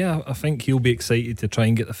 So yeah, I think he'll be excited to try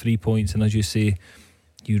and get the 3 points, and as you say,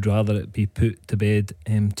 you'd rather it be put to bed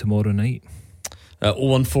tomorrow night.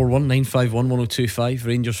 0141 951 1025.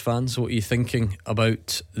 Rangers fans, what are you thinking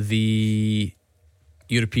about the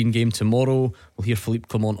European game tomorrow? We'll hear Philippe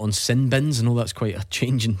Clement on sin bins. I know that's quite a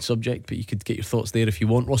changing subject, but you could get your thoughts there if you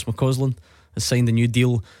want. Ross McCausland has signed a new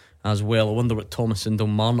deal as well. I wonder what Thomas in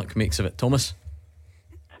Dunmarnock makes of it. Thomas?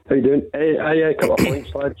 How you doing? A couple of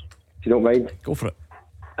points, lads, if you don't mind. Go for it.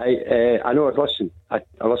 I know I listened to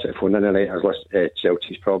the phone in the night. I was listening to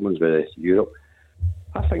Chelsea's problems with Europe.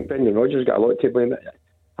 I think Brendan Rodgers got a lot to blame.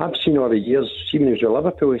 I've seen all the years, see when he was with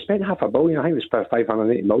Liverpool, he spent $500 million, I think it was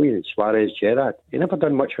 580 million in Suarez, Gerrard. He never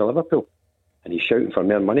done much for Liverpool, and he's shouting for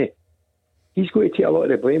more money. He's going to take a lot of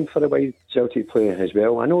the blame for the way Celtic play as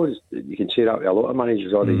well. I know you can say that with a lot of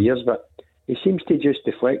managers all the years, but he seems to just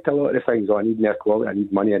deflect a lot of the things. I need more quality, I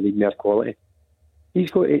need money, I need more quality. He's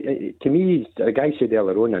got, to me, the guy said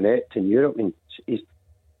earlier on, inept in Europe, and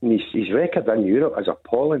his record in Europe is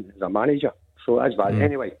appalling as a manager. So that's bad.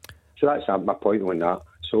 Anyway, so that's my point on that.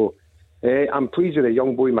 So I'm pleased with the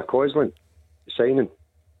young boy McCausland signing.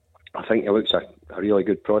 I think he looks a really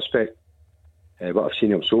good prospect. What I've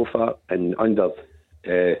seen him so far, and under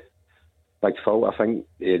Big Phil, I think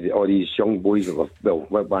all these young boys,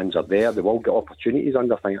 what ones are there, they will get opportunities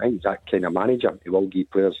under. I think he's that kind of manager. He will give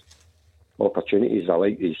players opportunities. I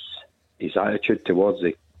like his attitude towards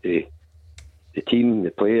the team,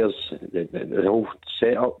 the players, the whole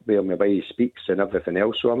setup, the way he speaks and everything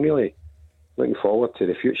else. So I'm really looking forward to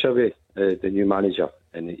the future with the new manager,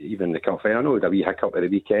 and even the cup final. I know the wee hiccup at the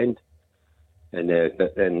weekend, and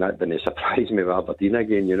then that didn't surprise me with Aberdeen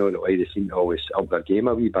again. You know, the way they seem to always up their game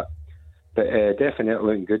a wee bit. But definitely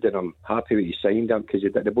looking good, and I'm happy that he signed him, because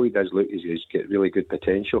the boy does look as he's got really good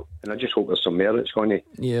potential, and I just hope there's some merits going to.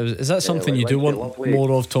 Yeah, is that something you do want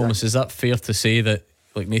more of, Thomas? Is that fair to say that,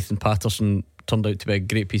 like, Nathan Patterson turned out to be a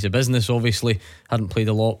great piece of business? Obviously, hadn't played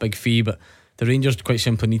a lot, big fee, but the Rangers quite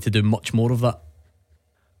simply need to do much more of that.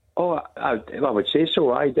 Oh, I would say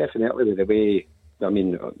so. I definitely, with the way, I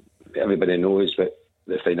mean, everybody knows what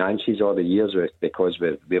the finances all the years with, because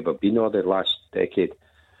we've been all the last decade.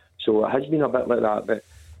 So it has been a bit like that, but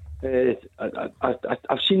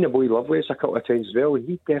I've seen the boy Lovelace a couple of times as well, and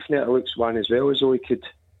he definitely looks one as well, as though he could,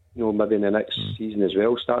 maybe in the next season as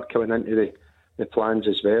well, start coming into the plans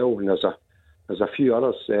as well. And there's a few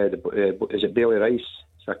others. Is it Bailey Rice?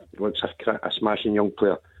 Looks a smashing young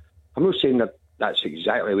player. I'm not saying that that's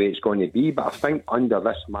exactly the way it's going to be, but I think under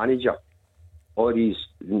this manager, all these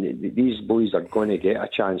boys are going to get a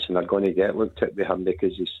chance, and they're going to get looked at with him,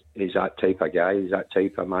 because he's that type of guy, he's that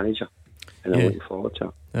type of manager, and I'm looking forward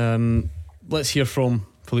to it. Let's hear from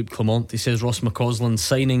Philippe Clement. He says Ross McCausland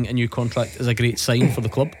signing a new contract is a great sign for the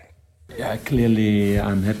club. Yeah, clearly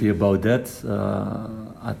I'm happy about that.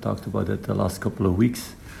 I talked about it the last couple of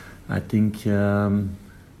weeks. I think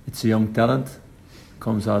it's a young talent,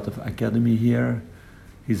 comes out of academy here.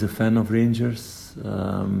 He's a fan of Rangers.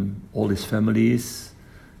 All his family is.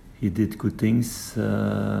 He did good things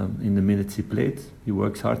in the minutes he played. He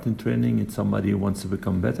works hard in training. It's somebody who wants to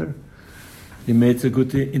become better. He made a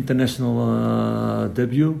good international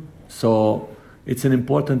debut. So it's an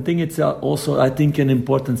important thing. It's also, I think, an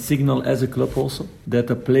important signal as a club also, that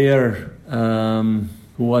a player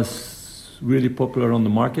who was really popular on the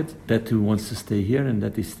market, that he wants to stay here and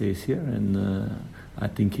that he stays here. And I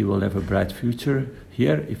think he will have a bright future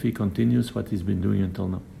here if he continues what he's been doing until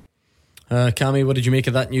now. Cammy, what did you make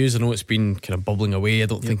of that news? I know it's been kind of bubbling away. I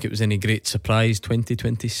don't think it was any great surprise.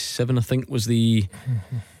 2027, I think, was the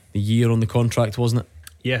year on the contract, wasn't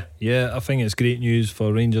it? Yeah, I think it's great news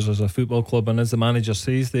for Rangers as a football club, and as the manager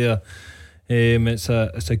says there, it's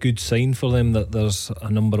a good sign for them that there's a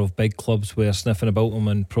number of big clubs who are sniffing about him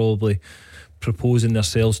and probably proposing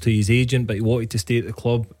themselves to his agent, but he wanted to stay at the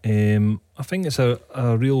club. I think it's a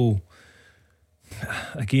real,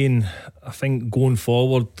 again, I think going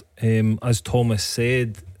forward, as Thomas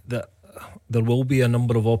said, that there will be a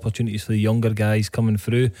number of opportunities for the younger guys coming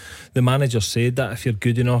through. The manager said that if you're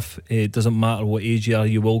good enough, it doesn't matter what age you are,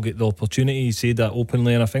 you will get the opportunity. He said that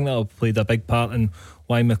openly, and I think that will played a big part in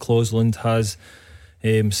why McCausland has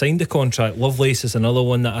signed the contract. Lovelace is another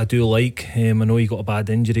one that I do like. I know he got a bad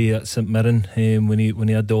injury at St Mirren when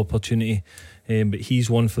he had the opportunity, but he's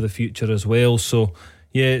one for the future as well. So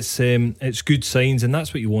yeah, it's good signs, and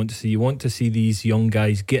that's what you want to see. You want to see these young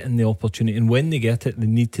guys getting the opportunity, and when they get it, they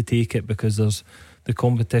need to take it, because the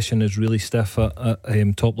competition is really stiff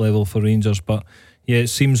at top level for Rangers. But yeah, it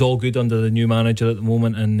seems all good under the new manager at the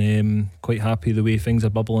moment, and quite happy the way things are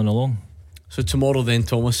bubbling along. So tomorrow then,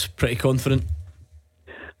 Thomas, pretty confident?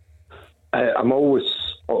 I'm always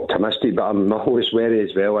optimistic, but I'm always wary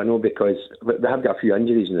as well. I know, because they have got a few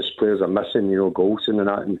injuries and the players are missing, Goldson and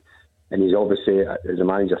that, and he's obviously, as the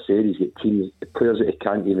manager said, he's got players that he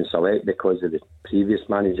can't even select because of the previous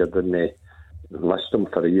manager didn't list them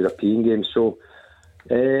for the European game. So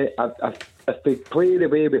if they play the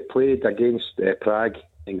way we played against Prague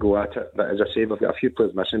and go at it, but as I say, we've got a few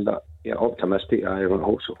players missing, but yeah, optimistic.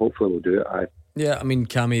 Hopefully we'll do it. Yeah, I mean,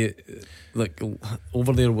 Cammy, look,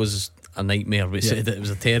 over there was a nightmare. We said that it was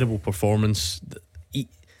a terrible performance.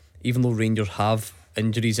 Even though Rangers have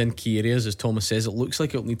injuries in key areas, as Thomas says. It looks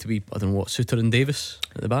like it'll need to be, I don't know what, Suter and Davis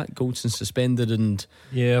at the back. Goldson suspended and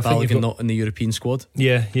Balogun not in the European squad.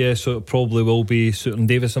 Yeah, so it probably will be Suter and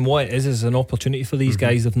Davis. And what it is an opportunity for these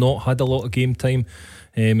guys. They've not had a lot of game time,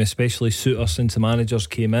 especially Suter since the managers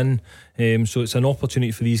came in. So it's an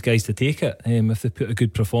opportunity for these guys to take it. If they put a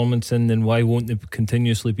good performance in, then why won't they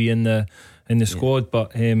continuously be in the squad?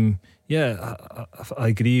 But I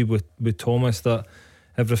agree with Thomas that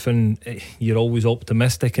everything, you're always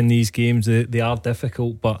optimistic in these games. They are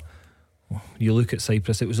difficult, but you look at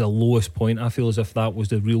Cyprus, it was the lowest point. I feel as if that was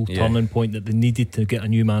the real turning point, that they needed to get a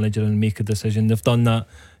new manager and make a decision. They've done that,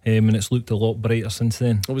 and it's looked a lot brighter since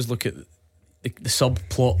then. Always look at the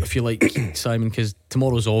subplot, if you like, Simon, because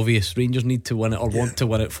tomorrow's obvious. Rangers need to win it, or want to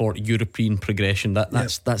win it, for European progression.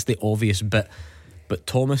 That's the obvious bit. But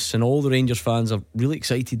Thomas and all the Rangers fans are really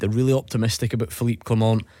excited. They're really optimistic about Philippe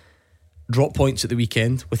Clement. Drop points at the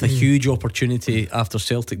weekend with a huge opportunity after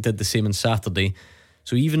Celtic did the same on Saturday.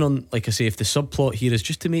 So even on, like I say, if the subplot here is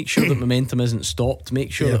just to make sure that momentum isn't stopped,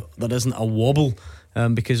 make sure that there isn't a wobble,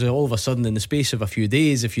 because all of a sudden in the space of a few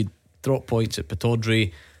days, if you drop points at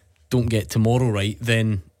Pittodrie, don't get tomorrow right,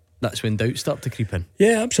 then that's when doubts start to creep in.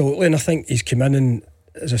 Yeah, absolutely. And I think he's come in, and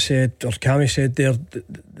as I said, or Cammy said there,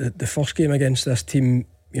 the first game against this team,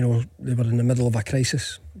 they were in the middle of a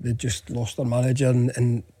crisis. They just lost their manager,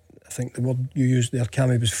 and I think the word you used there,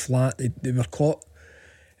 Cammy, was flat. They were caught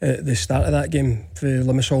at the start of that game for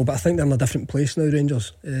Limassol, but I think they're in a different place now,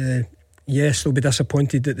 Rangers. Yes, they'll be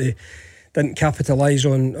disappointed that they didn't capitalise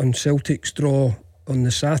on Celtic's draw on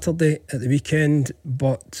the Saturday at the weekend,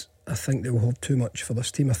 but I think they will have too much for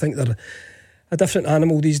this team. I think they're a different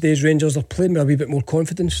animal these days, Rangers. They're playing with a wee bit more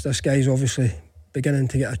confidence. This guy's obviously beginning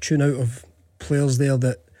to get a tune out of players there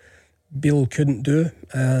that Beale couldn't do,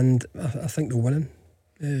 and I think they'll win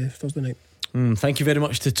Thursday night. Thank you very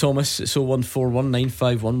much to Thomas. It's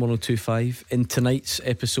 01419511025. In tonight's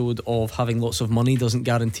episode of Having Lots of Money Doesn't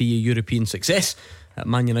Guarantee You European Success,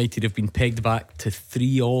 Man United have been pegged back to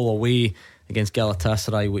 3-3 away against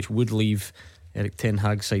Galatasaray, which would leave Eric Ten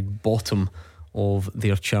Hag's side bottom of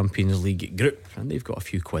their Champions League group, and they've got a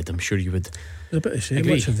few quid. I'm sure you would a bit to say. How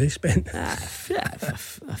much have they spent? A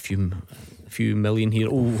few million here.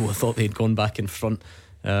 I thought they'd gone back in front.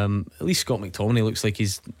 At least Scott McTominay looks like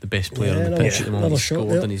he's the best player on the pitch at the moment. He's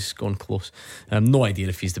scored and he's gone close. No idea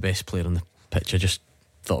if he's the best player on the pitch. I just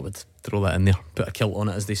thought I would throw that in there, put a kilt on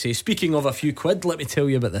it, as they say. Speaking of a few quid, let me tell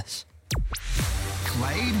you about this.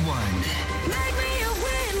 Clyde won.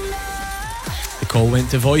 The call went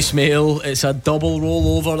to voicemail. It's a double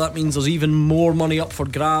rollover. That means there's even more money up for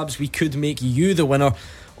grabs. We could make you the winner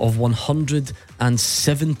of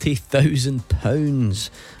 £170,000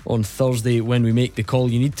 on Thursday when we make the call.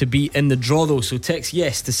 You need to be in the draw though, so text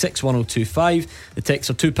yes to 61025. The texts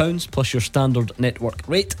are £2 plus your standard network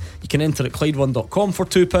rate. You can enter at Clyde1.com for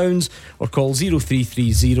 £2 or call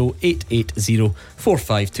 0330 880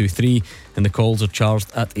 4523, and the calls are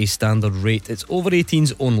charged at a standard rate. It's over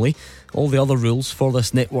 18s only. All the other rules for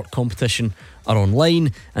this network competition are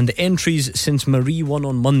online, and the entries since Marie won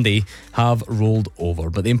on Monday have rolled over.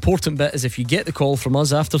 But the important bit is, if you get the call from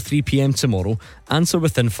us after 3 p.m. tomorrow, answer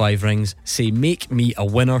within 5 rings, say make me a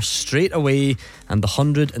winner straight away, and the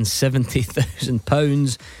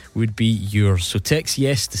 £170,000 would be yours. So text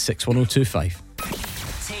yes to 61025.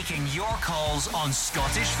 Taking your calls on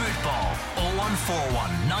Scottish football.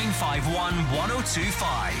 0141 951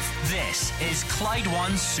 1025. This is Clyde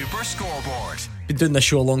One Super Scoreboard. Been doing this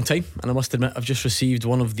show a long time, and I must admit I've just received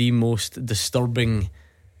one of the most disturbing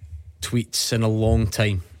tweets in a long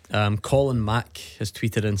time. Colin Mack has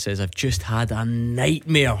tweeted and says, I've just had a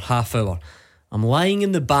nightmare half hour. I'm lying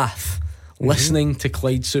in the bath listening to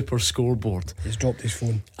Clyde Super Scoreboard. He's dropped his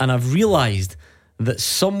phone, and I've realised that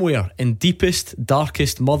somewhere in deepest,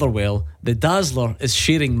 darkest Motherwell, the Dazzler is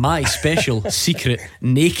sharing my special secret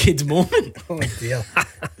naked moment. Oh dear.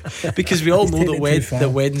 Because we all know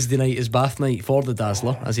that Wednesday night is bath night for the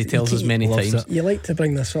Dazzler, as he tells us many times. You like to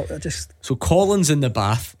bring this up. So Colin's in the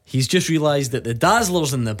bath. He's just realised that the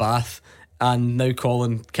Dazzler's in the bath, and now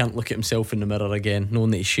Colin can't look at himself in the mirror again,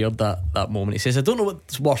 knowing that he shared that moment. He says, I don't know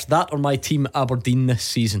what's worse, that or my team Aberdeen this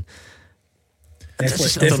season.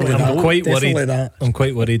 Definitely I'm quite worried. I'm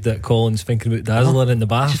quite worried that Colin's thinking about Dazzler in the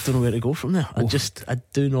bath. I just don't know where to go from there. I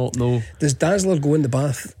do not know. Does Dazzler go in the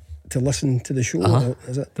bath to listen to the show?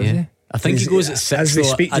 Is it? Does he? I think he goes at 6. As we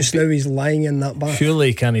speak just now, he's lying in that bath.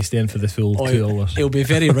 Surely can he stay in for the full 2 hours? He'll be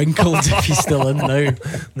very wrinkled if he's still in now.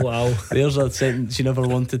 Wow, there's a sentence you never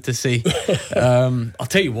wanted to say. I'll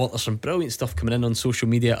tell you what, there's some brilliant stuff coming in on social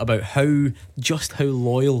media about how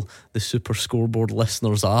loyal the Super Scoreboard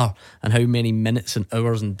listeners are, and how many minutes and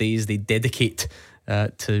hours and days they dedicate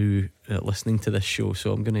to listening to this show.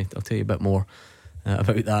 So I'll tell you a bit more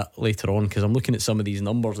about that later on, because I'm looking at some of these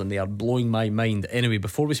numbers and they are blowing my mind. Anyway,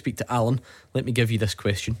 before we speak to Alan, let me give you this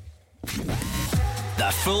question.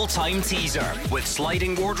 The full-time teaser with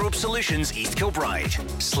Sliding Wardrobe Solutions East Kilbride.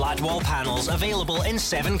 Slat wall panels available in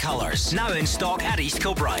 7 colours. Now in stock at East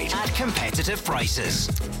Kilbride at competitive prices.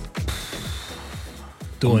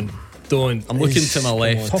 Don't. I'm looking to my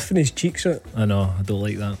left. Puffing his cheeks out. I know, I don't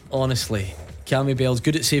like that. Honestly, Cammy Bell's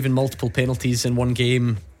good at saving multiple penalties in one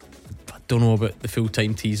game. I don't know about the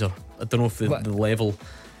full-time teaser. I don't know if the level.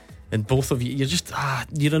 And both of you, you're just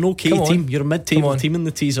you're an okay team. You're a mid-table team in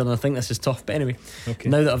the teaser, and I think this is tough. But anyway,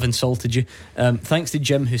 now that I've insulted you, thanks to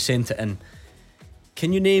Jim who sent it in.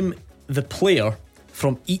 Can you name the player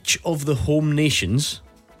from each of the home nations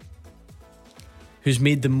who's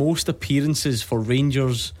made the most appearances for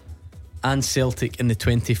Rangers and Celtic in the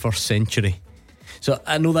 21st century? So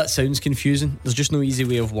I know that sounds confusing. There's just no easy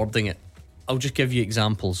way of wording it. I'll just give you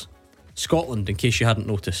examples. Scotland, in case you hadn't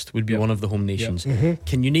noticed, would be one of the home nations.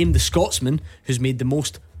 Can you name the Scotsman who's made the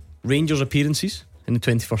most Rangers appearances in the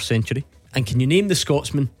 21st century? And can you name the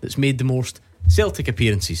Scotsman that's made the most Celtic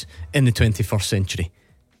appearances in the 21st century?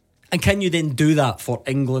 And can you then do that for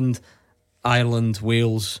England, Ireland,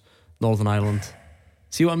 Wales, Northern Ireland?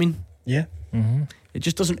 See what I mean? Yeah. It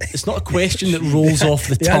just doesn't. It's not a question that rolls off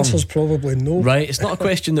the tongue. The answer's probably no. Right? It's not a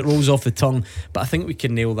question that rolls off the tongue, but I think we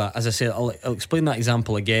can nail that. As I said, I'll explain that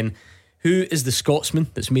example again. Who is the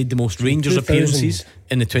Scotsman that's made the most Rangers appearances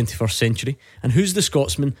in the 21st century? And who's the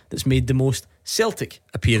Scotsman that's made the most Celtic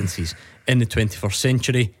appearances in the 21st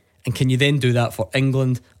century? And can you then do that for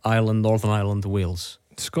England, Ireland, Northern Ireland, Wales?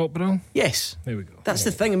 Scott Brown? Yes. There we go. That's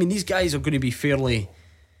the thing. I mean, these guys are going to be fairly...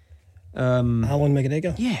 Alan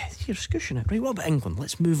McGregor? Yeah, you're scushing it. Right, what about England?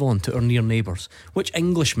 Let's move on to our near neighbours. Which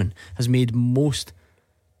Englishman has made most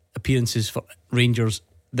appearances for Rangers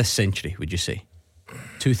this century, would you say?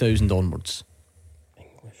 2000 onwards.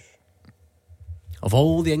 English. Of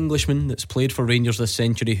all the Englishmen that's played for Rangers this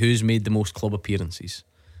century, who's made the most club appearances?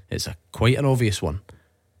 It's quite an obvious one.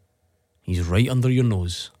 He's right under your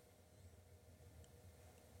nose.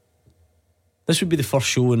 This would be the first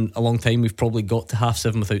show in a long time we've probably got to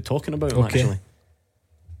 7:30 without talking about him, actually.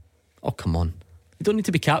 Oh, come on. You don't need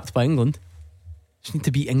to be capped by England. You just need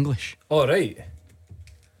to be English. All right.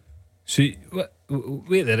 So,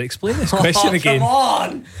 wait there, explain this question again. Come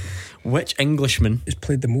on! Which Englishman has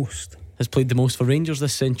played the most? Has played the most for Rangers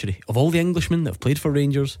this century? Of all the Englishmen that have played for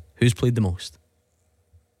Rangers, who's played the most?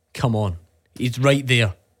 Come on. He's right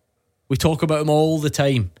there. We talk about him all the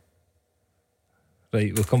time.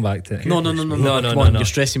 Right, we'll come back to it. No. Come on, you're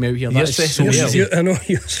stressing me out here. That's so easy. I know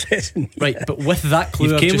you're stressing me. Right, but with that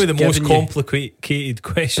clue, you came with the most complicated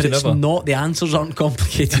question but it's ever. Not. The answers aren't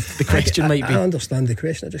complicated. The question might be. I understand the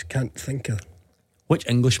question. I just can't think of. Which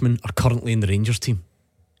Englishmen are currently in the Rangers team?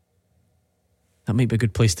 That might be a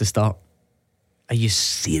good place to start. Are you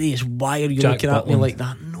serious? Why are you Jack looking at me Butland. like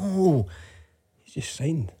that? No. He's just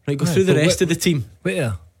signed. Right, go through the rest of the team.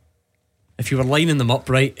 Where? If you were lining them up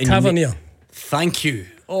right. And Tavernier. Thank you.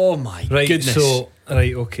 Oh my right, goodness. So,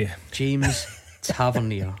 right, okay. James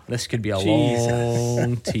Tavernier. This could be a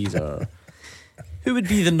long teaser. Who would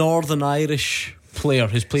be the Northern Irish player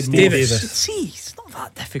who's played more? Davis. See, it's not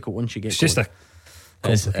that difficult once you get It's just going.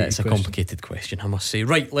 It's a question. complicated question, I must say.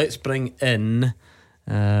 Right, let's bring in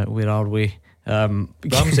where are we?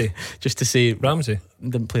 Ramsey. Just to say, Ramsey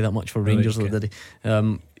didn't play that much for Rangers, okay. did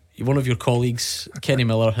he? One of your colleagues, Kenny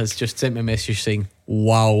Miller, has just sent me a message saying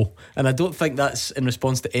wow, and I don't think that's in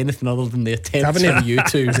response to anything other than the attempts from you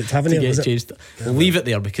two to get changed. We'll leave it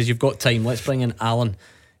there because you've got time. Let's bring in Alan,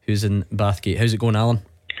 who's in Bathgate. How's it going, Alan?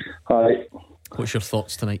 Hi. What's your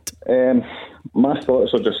thoughts tonight? My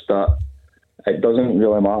thoughts are just that it doesn't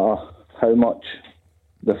really matter how much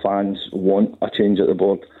the fans want a change at the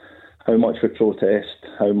board, how much we protest,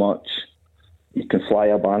 how much you can fly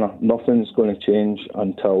a banner. Nothing's going to change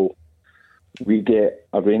until we get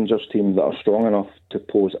a Rangers team that are strong enough to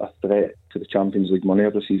pose a threat to the Champions League money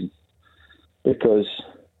every season. Because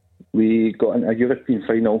we got in a European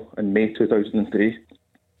final in May 2003.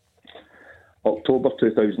 October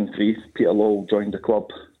 2003, Peter Lowell joined the club.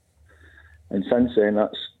 And since then,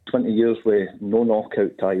 that's 20 years with no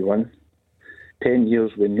knockout tie win, 10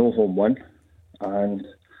 years with no home win. And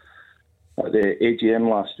at the AGM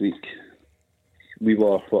last week, we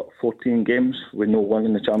were, 14 games with no win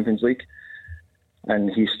in the Champions League.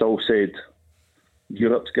 And he still said,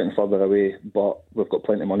 Europe's getting further away, but we've got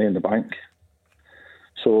plenty of money in the bank.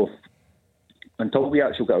 So until we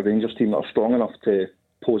actually get a Rangers team that are strong enough to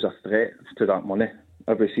pose a threat to that money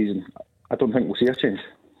every season, I don't think we'll see a change.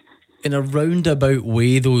 in a roundabout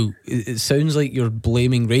way, though, it sounds like you're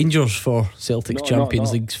blaming Rangers for Celtic's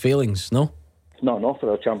Champions League's failings, no? No, not for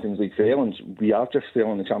our Champions League failings. We are just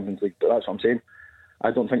failing the Champions League, but that's what I'm saying. I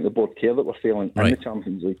don't think the board care that we're failing in the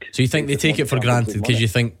Champions League. So you think they take it for granted because you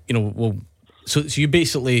think, so you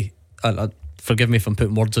basically, forgive me if I'm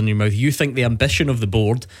putting words in your mouth, you think the ambition of the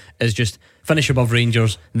board is just finish above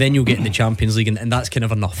Rangers, then you'll get in the Champions League, and that's kind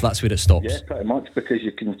of enough, that's where it stops. Yeah, pretty much, because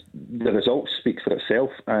the results speak for itself,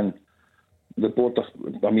 and the board,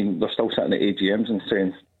 they're still sitting at AGMs and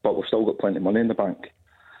saying, but we've still got plenty of money in the bank.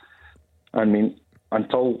 I mean,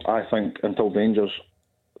 until Rangers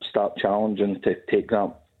start challenging to take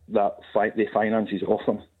the finances off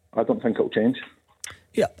them, I don't think it'll change.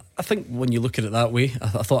 Yeah, I think when you look at it that way,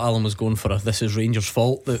 I thought Alan was going for this is Rangers'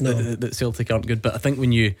 fault that Celtic aren't good, but I think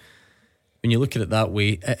when you look at it that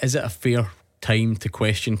way, is it a fair time to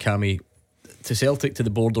question, Cammy, to Celtic, to the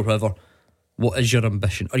board or whoever, what is your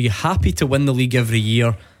ambition? Are you happy to win the league every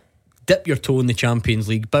year, dip your toe in the Champions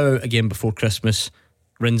League, bow out again before Christmas,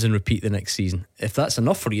 rinse and repeat the next season? If that's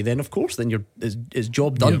enough for you, then of course, then it's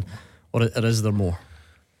job done. Or is there more?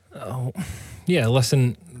 Yeah,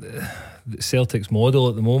 listen, Celtic's model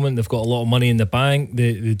at the moment, they've got a lot of money in the bank,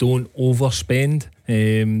 they don't overspend.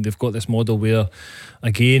 They've got this model where,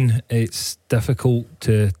 again, it's difficult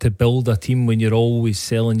to build a team when you're always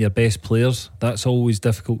selling your best players. That's always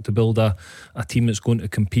difficult to build a team that's going to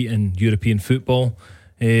compete in European football.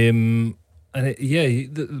 And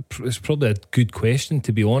it's probably a good question,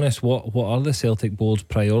 to be honest. What are the Celtic board's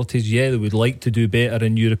priorities? Yeah, they would like to do better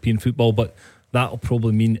in European football, but that'll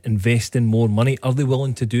probably mean investing more money. Are they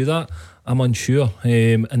willing to do that? I'm unsure.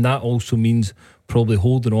 And that also means probably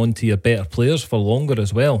holding on to your better players for longer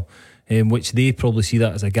as well, which they probably see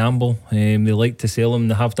that as a gamble. They like to sell them.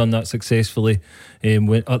 They have done that successfully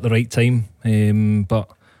at the right time.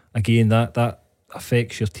 But again, that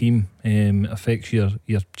affects your team, affects your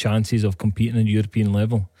chances of competing at European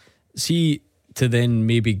level. See, to then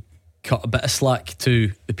maybe cut a bit of slack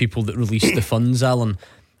to the people that release the funds, Alan,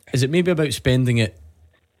 is it maybe about spending it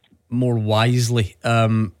more wisely?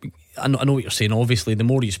 I know what you're saying. Obviously, the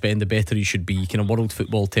more you spend, the better you should be. Kind of world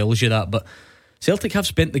football tells you that. But Celtic have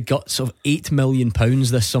spent the guts of £8 million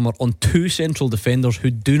this summer on two central defenders who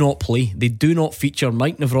do not play. They do not feature.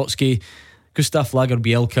 Mike Nawrocki, Gustav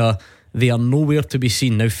Lagerbielke, they are nowhere to be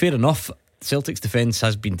seen. Now, fair enough, Celtic's defence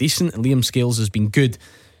has been decent and Liam Scales has been good,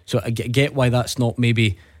 so I get why that's not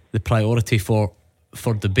maybe the priority for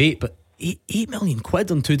debate. But £8 million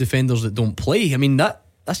on two defenders that don't play, I mean,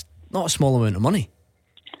 that's not a small amount of money.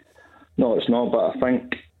 No, it's not, but I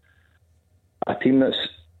think a team that's,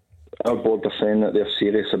 our board are saying that they're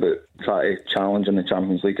serious about trying to challenge in the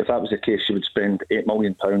Champions League. If that was the case, you would spend £8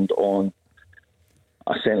 million on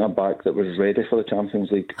a centre back that was ready for the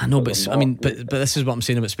Champions League. I know, but this is what I'm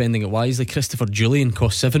saying about spending it wisely. Christopher Julian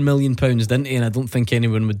cost £7 million, didn't he? And I don't think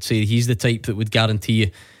anyone would say he's the type that would guarantee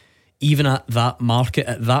you, even at that market,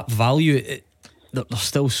 at that value, there's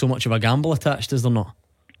still so much of a gamble attached, is there not?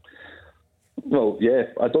 Well, yeah,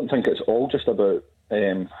 I don't think it's all just about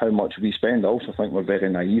how much we spend. I also think we're very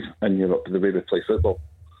naive in Europe, the way we play football.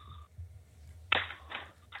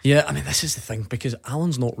 Yeah, I mean, this is the thing, because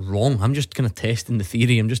Alan's not wrong. I'm just kind of testing the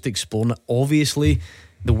theory. I'm just exploring it. Obviously,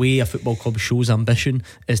 the way a football club shows ambition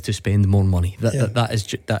is to spend more money.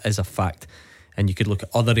 That is a fact. And you could look at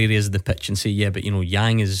other areas of the pitch and say, yeah, but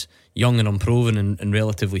Yang is young and unproven and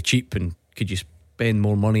relatively cheap, and could you spend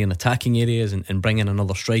more money in attacking areas and bring in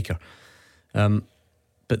another striker?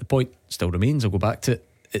 But the point still remains. I'll go back to it.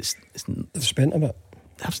 They've spent a bit.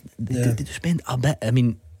 They spend a bit. I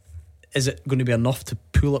mean, is it going to be enough to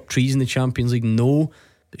pull up trees in the Champions League? No,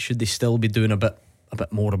 but should they still be doing a bit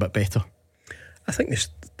more, a bit better? I think they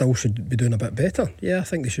still should be doing a bit better. Yeah, I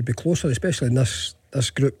think they should be closer, especially in this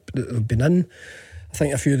group that they've been in. I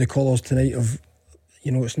think a few of the callers tonight have,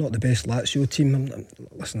 it's not the best Lazio team.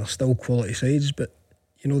 Listen, they're still quality sides, but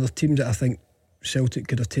they're teams that I think Celtic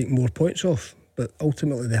could have taken more points off, but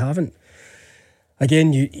ultimately they haven't.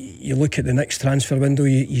 Again, you look at the next transfer window,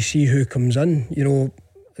 you see who comes in.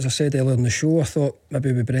 As I said earlier in the show, I thought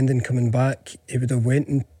maybe with Brendan coming back, he would have went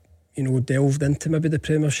and delved into maybe the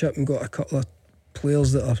Premiership and got a couple of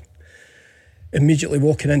players that are immediately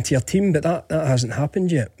walking into your team, but that hasn't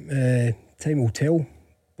happened yet. Time will tell,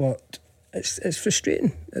 but it's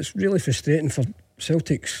frustrating. It's really frustrating for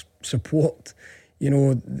Celtic's support.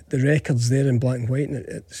 The record's there in black and white, and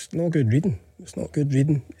it's not good reading. It's not good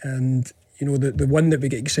reading. And the one that we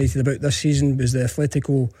get excited about this season was the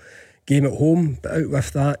Atletico game at home, but out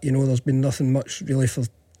with that, there's been nothing much really for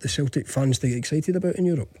the Celtic fans to get excited about in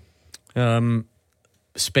Europe.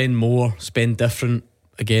 Spend more, spend different.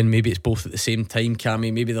 again, maybe it's both at the same time,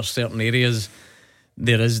 Cammy. Maybe there's certain areas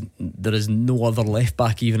there is no other left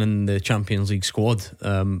back even in the Champions League squad.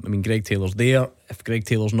 I mean, Greg Taylor's there. If Greg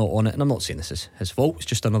Taylor's not on it, and I'm not saying this is his fault, it's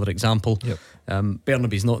just another example.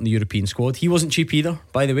 Bernaby's not in the European squad. He wasn't cheap either,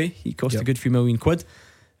 by the way. He cost a good few £1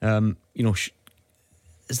 million.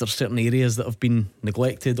 Is there certain areas that have been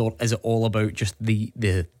neglected, or is it all about just the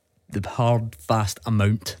hard, fast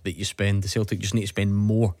amount that you spend? The Celtic just need to spend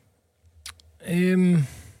more.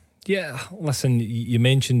 Yeah, listen, you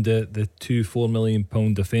mentioned the two £4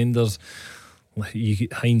 million defenders.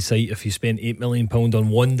 Hindsight, if you spent £8 million on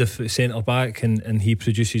one centre back and he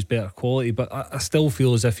produces better quality, but I still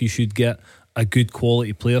feel as if you should get a good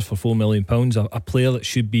quality player for £4 million, a player that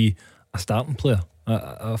should be a starting player.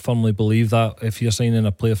 I firmly believe that if you're signing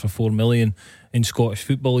a player for £4 million in Scottish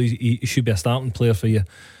football, he should be a starting player for you.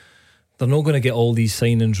 They're not going to get all these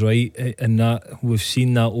signings right, and that we've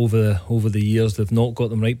seen that over the years. They've not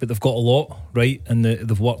got them right, but they've got a lot right, and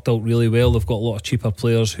they've worked out really well. They've got a lot of cheaper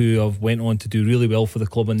players who have went on to do really well for the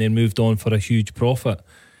club and then moved on for a huge profit.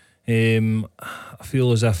 I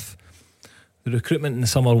feel as if the recruitment in the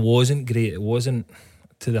summer wasn't great. It wasn't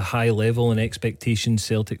to the high level and expectations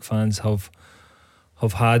Celtic fans have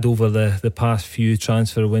had over the past few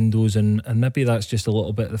transfer windows, and maybe that's just a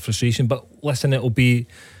little bit of the frustration. But listen, it'll be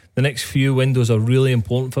the next few windows are really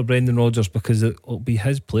important for Brendan Rodgers, because it'll be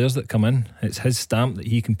his players that come in. It's his stamp that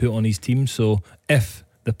he can put on his team. So if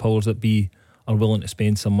the powers that be are willing to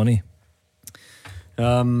spend some money.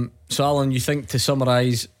 So Alan, you think, to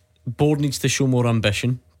summarise, board needs to show more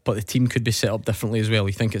ambition, but the team could be set up differently as well.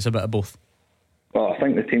 You think it's a bit of both? Well, I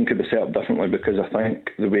think the team could be set up differently, because I think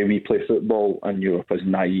the way we play football in Europe is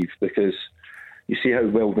naive, because you see how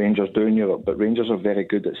well Rangers do in Europe, but Rangers are very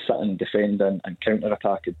good at sitting, defending and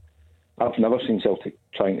counter-attacking. I've never seen Celtic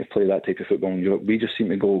trying to play that type of football in Europe. We just seem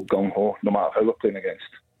to go gung-ho no matter who we're playing against.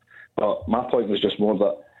 But my point was just more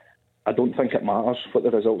that I don't think it matters what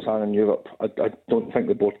the results are in Europe. I don't think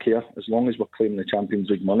the board care, as long as we're claiming the Champions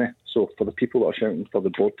League money. So for the people that are shouting for the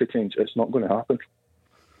board to change, it's not going to happen.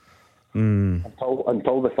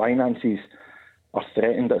 Until the finances are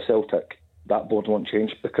threatened at Celtic, that board won't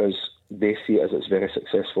change, because they see it as it's very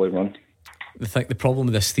successfully run. I think the problem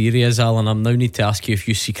with this theory is, Alan, I now need to ask you if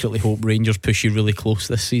you secretly hope Rangers push you really close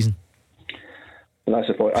this season. And that's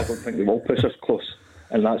the point. I don't think they will push us close,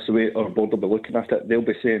 and that's the way our board will be looking at it. They'll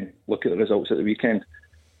be saying, look at the results at the weekend.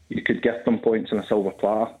 You could gift them points on a silver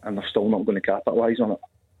platter and they're still not going to capitalise on it.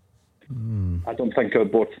 I don't think our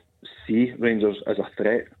board see Rangers as a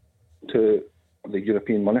threat to the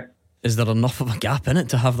European money. Is there enough of a gap in it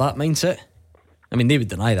to have that mindset? I mean, they would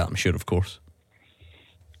deny that, I'm sure, of course.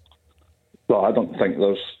 Well, I don't think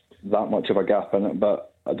there's that much of a gap in it,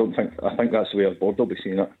 but I think that's the way our board will be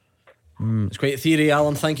seeing it. It's quite a theory,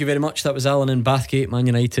 Alan. Thank you very much. That was Alan in Bathgate, Man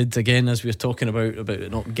United. Again, as we were talking about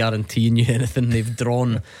it not guaranteeing you anything, they've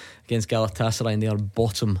drawn against Galatasaray and they are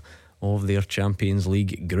bottom of their Champions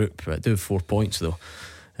League group. I do have 4 points though,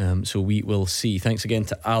 so we will see. Thanks again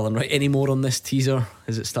to Alan. Right, any more on this teaser?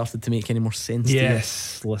 Has it started to make any more sense?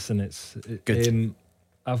 Yes, listen, it's good.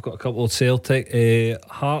 I've got a couple of Celtic.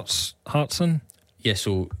 Hartson. Yeah,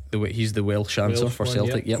 so he's the Welsh answer for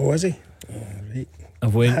Celtic. Yep. Oh, is he? Right.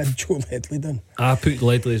 I had Joe Ledley done. I put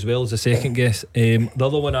Ledley as well as a second guess. The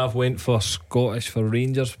other one I've went for Scottish for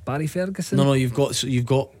Rangers, Barry Ferguson. No, you've got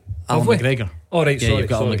Alan McGregor. Oh right, sorry, you've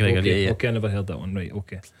got Alan McGregor. Okay, yeah. Okay, I never heard that one. Right,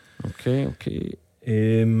 okay.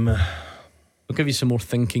 We'll give you some more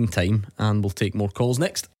thinking time and we'll take more calls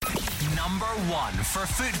next. Number one for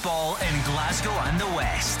football in Glasgow and the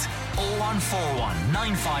West. 0141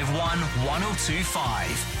 951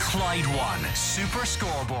 1025. Clyde 1 Super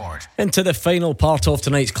Scoreboard. Into the final part of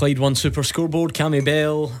tonight's Clyde 1 Super Scoreboard. Cammy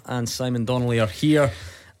Bell and Simon Donnelly are here,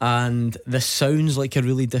 and this sounds like a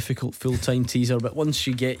really difficult full-time teaser, but once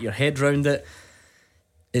you get your head round it,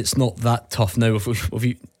 it's not that tough. Now,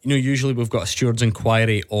 usually we've got a steward's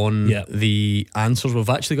inquiry on the answers. We've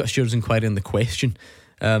actually got a steward's inquiry on the question,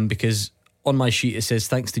 because on my sheet it says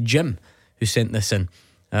thanks to Jim who sent this in.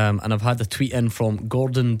 And I've had a tweet in from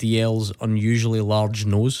Gordon DL's unusually large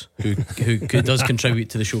nose, who does contribute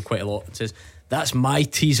to the show quite a lot. It says, that's my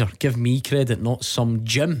teaser, give me credit, not some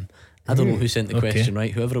Jim. I don't know who sent the question,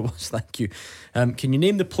 right? Whoever it was, thank you. Can you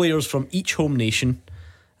name the players from each home nation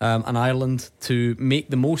and Ireland to make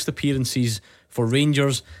the most appearances for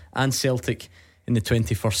Rangers and Celtic in the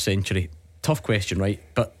 21st century? Tough question, right?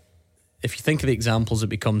 But if you think of the examples, it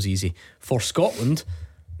becomes easy. For Scotland,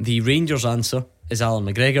 the Rangers answer is Alan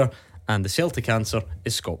McGregor and the Celtic answer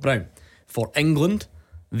is Scott Brown. For England,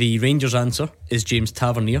 the Rangers answer is James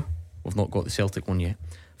Tavernier. We've not got the Celtic one yet.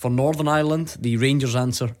 For Northern Ireland, the Rangers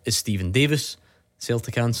answer is Stephen Davis.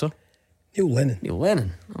 Celtic answer? Neil Lennon. Neil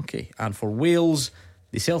Lennon, okay. And for Wales,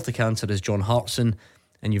 the Celtic answer is John Hartson,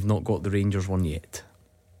 and you've not got the Rangers one yet.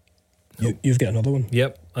 You've got another one.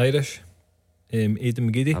 Yep, Irish.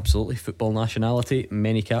 Aidan McGeady. Absolutely. Football nationality,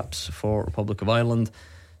 many caps for Republic of Ireland.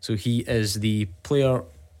 So he is the player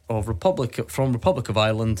of Republic of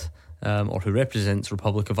Ireland, or who represents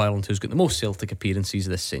Republic of Ireland, who's got the most Celtic appearances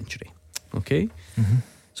this century. Okay.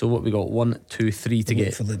 So what we got? 1, 2, 3 to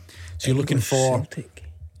get. For the so you're looking for Celtic.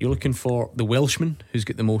 You're looking for the Welshman, who's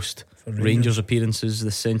got the most Rangers appearances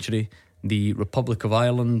this century, the Republic of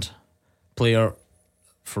Ireland player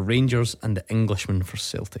for Rangers, and the Englishman for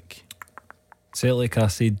Celtic. Celtic, I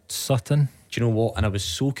said Sutton. Do you know what? And I was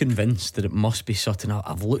so convinced that it must be Sutton.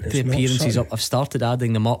 I've looked It's the not appearances Sutton. up. I've started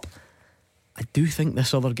adding them up. I do think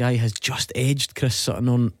this other guy has just edged Chris Sutton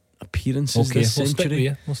on appearances Okay, this we'll stick century. with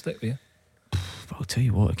you. We'll stick with you. But I'll tell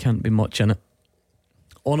you what, it can't be much in it.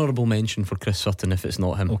 Honourable mention for Chris Sutton if it's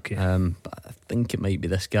not him. Okay. But I think it might be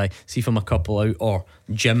this guy. See if I'm a couple out, or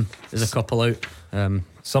Jim is a couple out.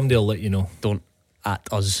 Somebody will let you know. Don't at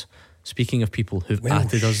us. Speaking of people who've Welsh.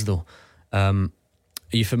 atted us though, are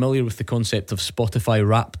you familiar with the concept of Spotify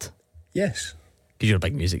Wrapped? Yes. Because you're a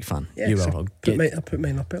big music fan. Yes. You are. I put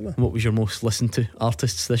mine up earlier. What was your most listened to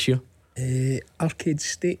artists this year? Arcade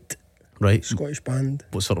State. Right. Scottish band.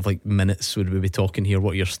 What sort of like minutes would we be talking here?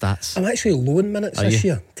 What are your stats? I'm actually low in minutes Are this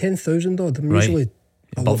you? year. 10,000 odd. I'm Right. usually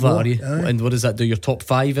Above a lot that, are you? more. Aye. And what does that do? Your top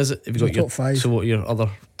 5, is it? Have you My got your top 5. So what are your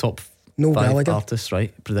other top Noel 5 Gallagher. artists?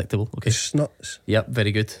 Right, predictable. Okay. Snuts. Yep,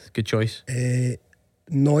 very good. Good choice.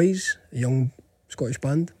 Noise, a young Scottish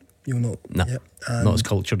band. You'll know. Nah, Yep. not as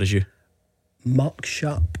cultured as you. Mark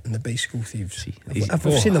Sharp and the Bicycle Thieves. He's- I've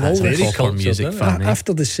seen them all that's a this proper cultured, music isn't fan. eh?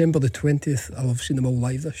 After December the 20th, I'll have seen them all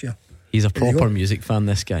live this year. He's a There you proper go. music fan,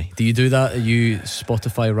 this guy. Do you do that? Are you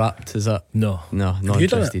Spotify Wrapped? Is that? No. No, not Have you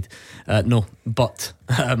done interested. No, but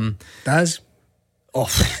Daz?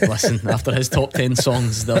 listen, after his top 10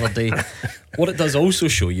 songs the other day, what it does also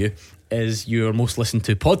show you is your most listened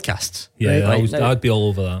to podcasts. Yeah, Right, now- I'd be all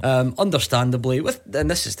over that. Understandably, and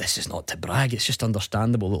this is not to brag, it's just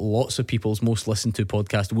understandable that lots of people's most listened to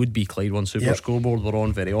podcast would be Clyde One Super Yep. Scoreboard. We're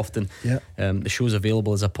on very often. Yep. The show's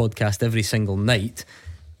available as a podcast every single night.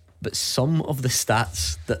 But some of the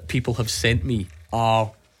stats that people have sent me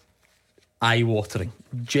are eye-watering.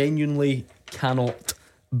 Genuinely cannot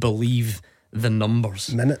believe the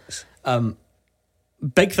numbers. Minutes.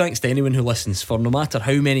 Big thanks to anyone who listens for no matter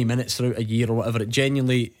how many minutes throughout a year or whatever. It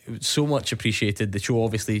genuinely so much appreciated. The show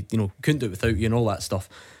obviously, couldn't do it without you and all that stuff.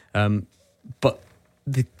 But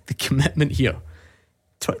the commitment here,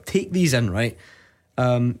 take these in, right?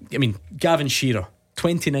 Gavin Shearer,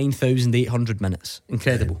 29,800 minutes,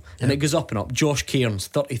 incredible. Yeah. And it goes up and up. Josh Cairns,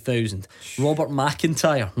 30,000. Robert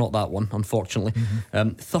McIntyre, not that one, unfortunately,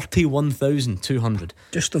 31,200.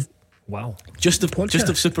 Wow. Just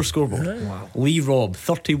of Super Scoreboard. Wow. Lee Robb,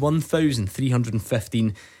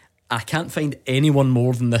 31,315. I can't find anyone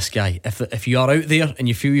more than this guy. If you are out there and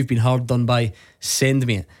you feel you've been hard done by, send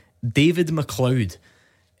me it. David McLeod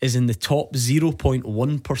is in the top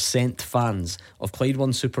 0.1% fans of Clyde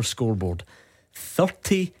One Super Scoreboard.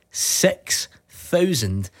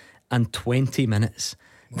 36,020 minutes.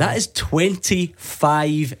 Wow. That is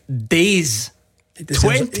 25 days.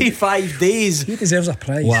 25 days. He deserves a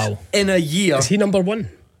prize. Wow. In a year. Is he number one?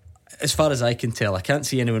 As far as I can tell, I can't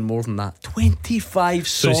see anyone more than that. 25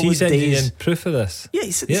 So solid is he sending days. in proof of this? Yeah,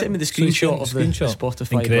 he sent me the So he screenshot sent of the the screenshot.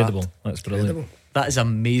 Spotify Incredible. Wrapped. That's brilliant. That is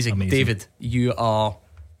amazing. David, you are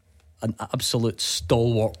an absolute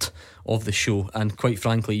stalwart of the show, and quite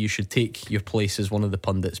frankly you should take your place as one of the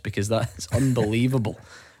pundits, because that is unbelievable.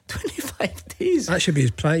 25 days. That should be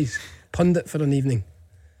his prize. Pundit for an evening.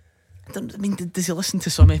 Does he listen to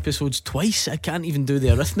some episodes twice? I can't even do the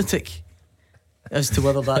arithmetic as to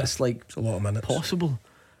whether that's It's a lot of minutes. possible.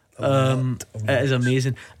 It is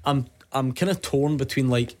amazing. I'm kind of torn between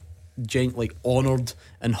like honoured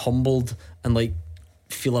and humbled, and like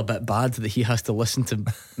feel a bit bad that he has to listen to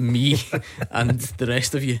me and the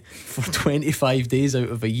rest of you for 25 days out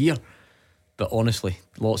of a year. But honestly,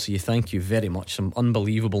 lots of you, thank you very much. Some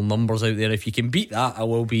unbelievable numbers out there. If you can beat that, I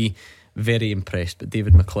will be very impressed. But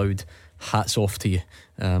David McLeod, hats off to you.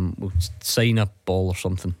 We'll sign a ball or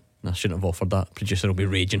something. I shouldn't have offered that. Producer will be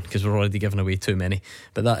raging because we're already giving away too many.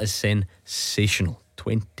 But that is sensational.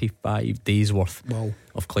 25 days worth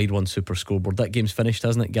of Clyde One Super Scoreboard. That game's finished,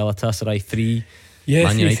 hasn't it? Galatasaray 3,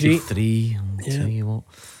 Man United 3. I'll tell you what,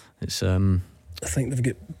 it's I think they've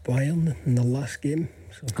got Bayern in the last game.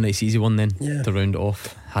 So. a nice easy one then to round it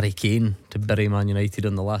off. Harry Kane to bury Man United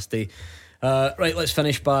on the last day. Right, let's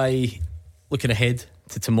finish by looking ahead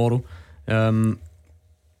to tomorrow.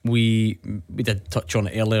 we did touch on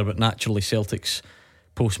it earlier, but naturally Celtic's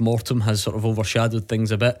post-mortem has sort of overshadowed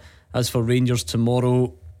things a bit. As for Rangers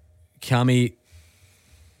tomorrow, Cammy,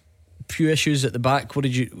 few issues at the back.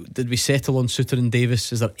 Did we settle on Suter and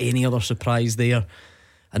Davis? Is there any other surprise there?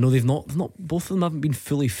 I know they've not both of them haven't been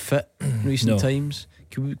fully fit in recent times.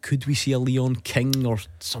 Could we see a Leon King or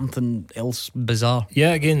something else bizarre?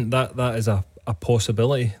 Yeah, again, that is a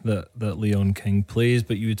possibility that Leon King plays,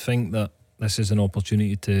 but you would think that this is an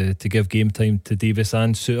opportunity to give game time to Davis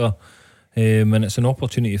and Suter, and it's an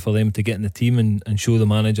opportunity for them to get in the team and show the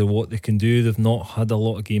manager what they can do. They've not had a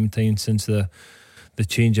lot of game time since the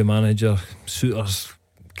change of manager. Suter's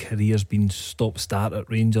career's been stop-start at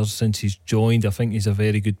Rangers since he's joined. I think he's a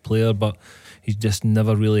very good player, but he's just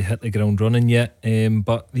never really hit the ground running yet.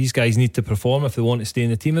 But these guys need to perform if they want to stay in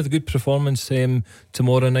the team. With a good performance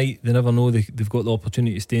tomorrow night, they never know they've got the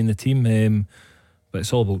opportunity to stay in the team. But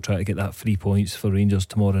it's all about trying to get that 3 points for Rangers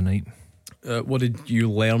tomorrow night. What did you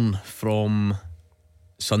learn from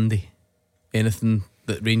Sunday? Anything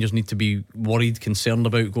that Rangers need to be worried, concerned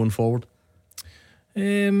about going forward?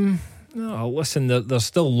 No, listen, there's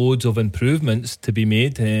still loads of improvements to be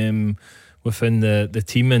made within the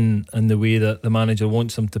team and the way that the manager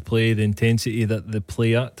wants them to play, the intensity that they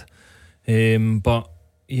play at. But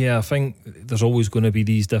yeah, I think there's always going to be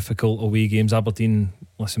these difficult away games. Aberdeen,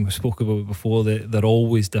 listen, we spoke about it before, they're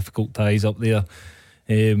always difficult ties up there.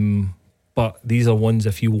 But these are ones,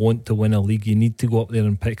 if you want to win a league, you need to go up there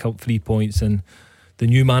and pick up 3 points. And the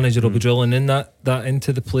new manager will be drilling in that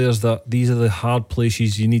into the players, that these are the hard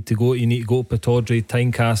places you need to go. You need to go to Pittodrie,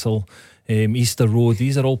 Tynecastle, Easter Road.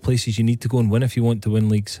 These are all places you need to go and win if you want to win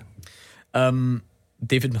leagues.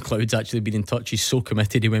 David McLeod's actually been in touch. He's so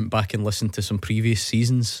committed he went back and listened to some previous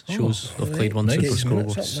seasons shows of Clyde One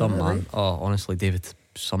Superscoreboard. Some man. Right. Oh, honestly, David,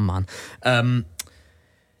 some man.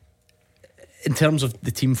 In terms of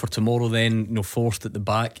the team for tomorrow, then, Forced at the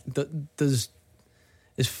back, is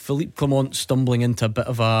Philippe Clement stumbling into a bit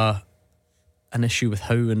of an issue with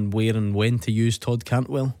how and where and when to use Todd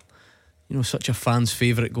Cantwell? Such a fan's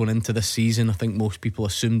favourite going into this season. I think most people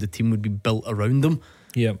assumed the team would be built around him.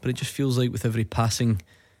 Yeah, but it just feels like with every passing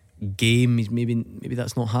game, maybe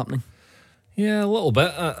that's not happening. Yeah, a little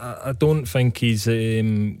bit. I don't think he's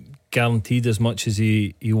guaranteed as much as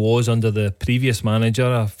he was under the previous manager.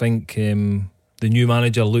 I think the new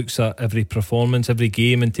manager looks at every performance, every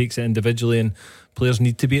game, and takes it individually, and players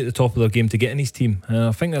need to be at the top of their game to get in his team.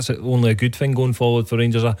 I think that's only a good thing going forward for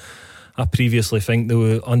Rangers. I previously think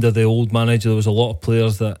under the old manager there was a lot of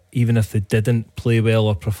players that even if they didn't play well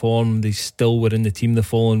or perform, they still were in the team the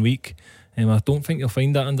following week. I don't think you'll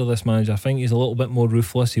find that under this manager. I think he's a little bit more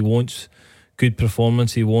ruthless. He wants good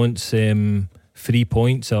performance. He wants 3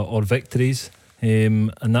 points or victories,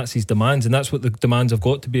 and that's his demands, and that's what the demands have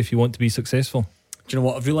got to be if you want to be successful. Do you know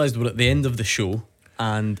what? I've realised we're at the end of the show,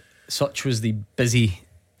 and such was the busy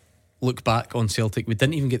look back on Celtic, we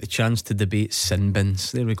didn't even get the chance to debate sin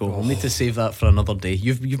bins. There we go. We'll need to save that for another day.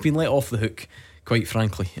 You've been let off the hook, quite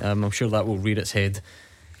frankly. I'm sure that will rear its head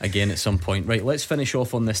again at some point. Right, let's finish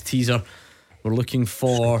off on this teaser. We're looking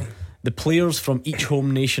for the players from each home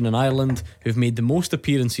nation in Ireland who've made the most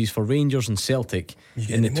appearances for Rangers and Celtic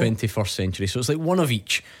in the 21st century. So it's like one of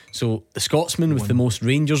each. So the Scotsman with the most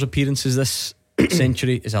Rangers appearances this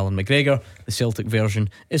century is Alan McGregor. The Celtic version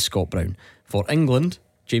is Scott Brown. For England,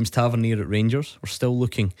 James Tavernier at Rangers. We're still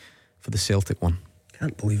looking for the Celtic one.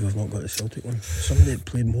 Can't believe we've not got the Celtic one. Somebody that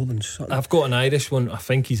played more than Sutton. I've got an Irish one. I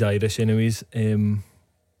think he's Irish anyways.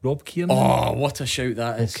 Rob Kiernan. Oh, what a shout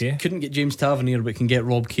that is. Okay. Couldn't get James Tavernier but can get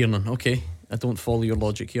Rob Kiernan. Okay, I don't follow your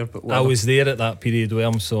logic here, but whatever. I was there at that period where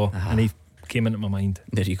and he came into my mind.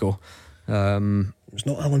 There you go. It's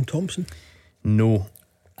not Alan Thompson. No,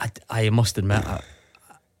 I must admit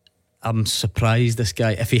I'm surprised this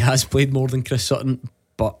guy, if he has played more than Chris Sutton.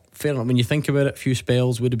 But fair enough, when you think about it, a few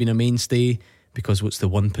spells would have been a mainstay, because what's the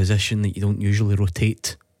one position that you don't usually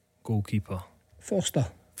rotate? Goalkeeper.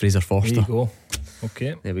 Fraser Forster. There you go.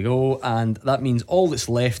 Okay, there we go. And that means all that's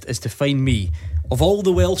left is to find me, of all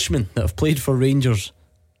the Welshmen that have played for Rangers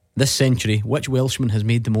this century, which Welshman has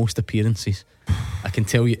made the most appearances. I can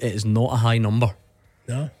tell you it is not a high number.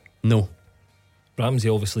 No. Ramsey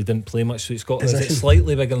obviously didn't play much, so is it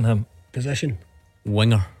slightly bigger than him? Position.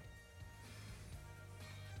 Winger.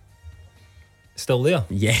 Still there?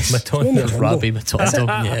 Yes. Matondo. Rabbi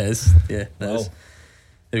Matondo. Yes. Yeah. Wow.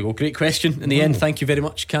 There we go. Great question. In the end, thank you very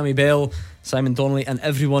much, Cammy Bell, Simon Donnelly, and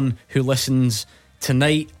everyone who listens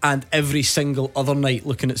tonight and every single other night.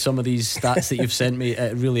 Looking at some of these stats that you've sent me,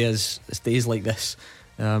 it really is. It's days like this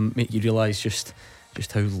make you realise just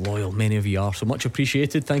how loyal many of you are. So much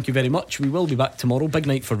appreciated. Thank you very much. We will be back tomorrow. Big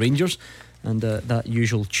night for Rangers. and that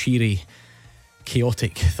usual cheery,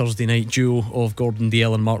 chaotic Thursday night duo of Gordon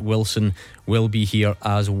Dale and Mark Wilson will be here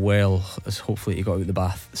as well, as hopefully he got out of the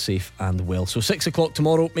bath safe and well. So 6 o'clock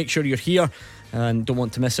tomorrow, make sure you're here and don't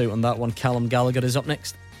want to miss out on that one. Callum Gallagher is up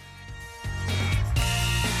next.